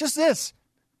bubble. Just this.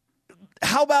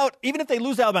 How about, even if they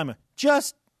lose to Alabama,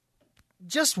 just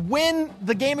win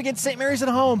the game against St. Mary's at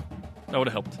home. That would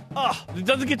have helped. It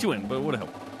doesn't get you in, but it would have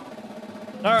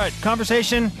helped. All right,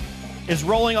 conversation is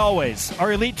rolling always.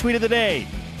 Our elite tweet of the day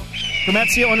from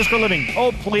 @CO_living.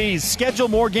 Oh, please, schedule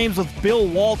more games with Bill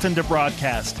Walton to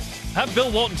broadcast. Have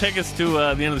Bill Walton take us to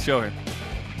the end of the show here.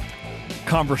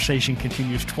 conversation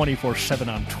continues 24/7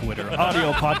 on Twitter.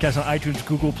 Audio podcast on iTunes,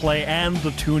 Google Play, and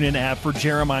the TuneIn app. For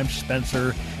Jeremiah, I'm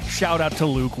Spencer. Shout out to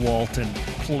Luke Walton,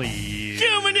 please.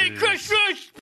 Dominic Crush Rush!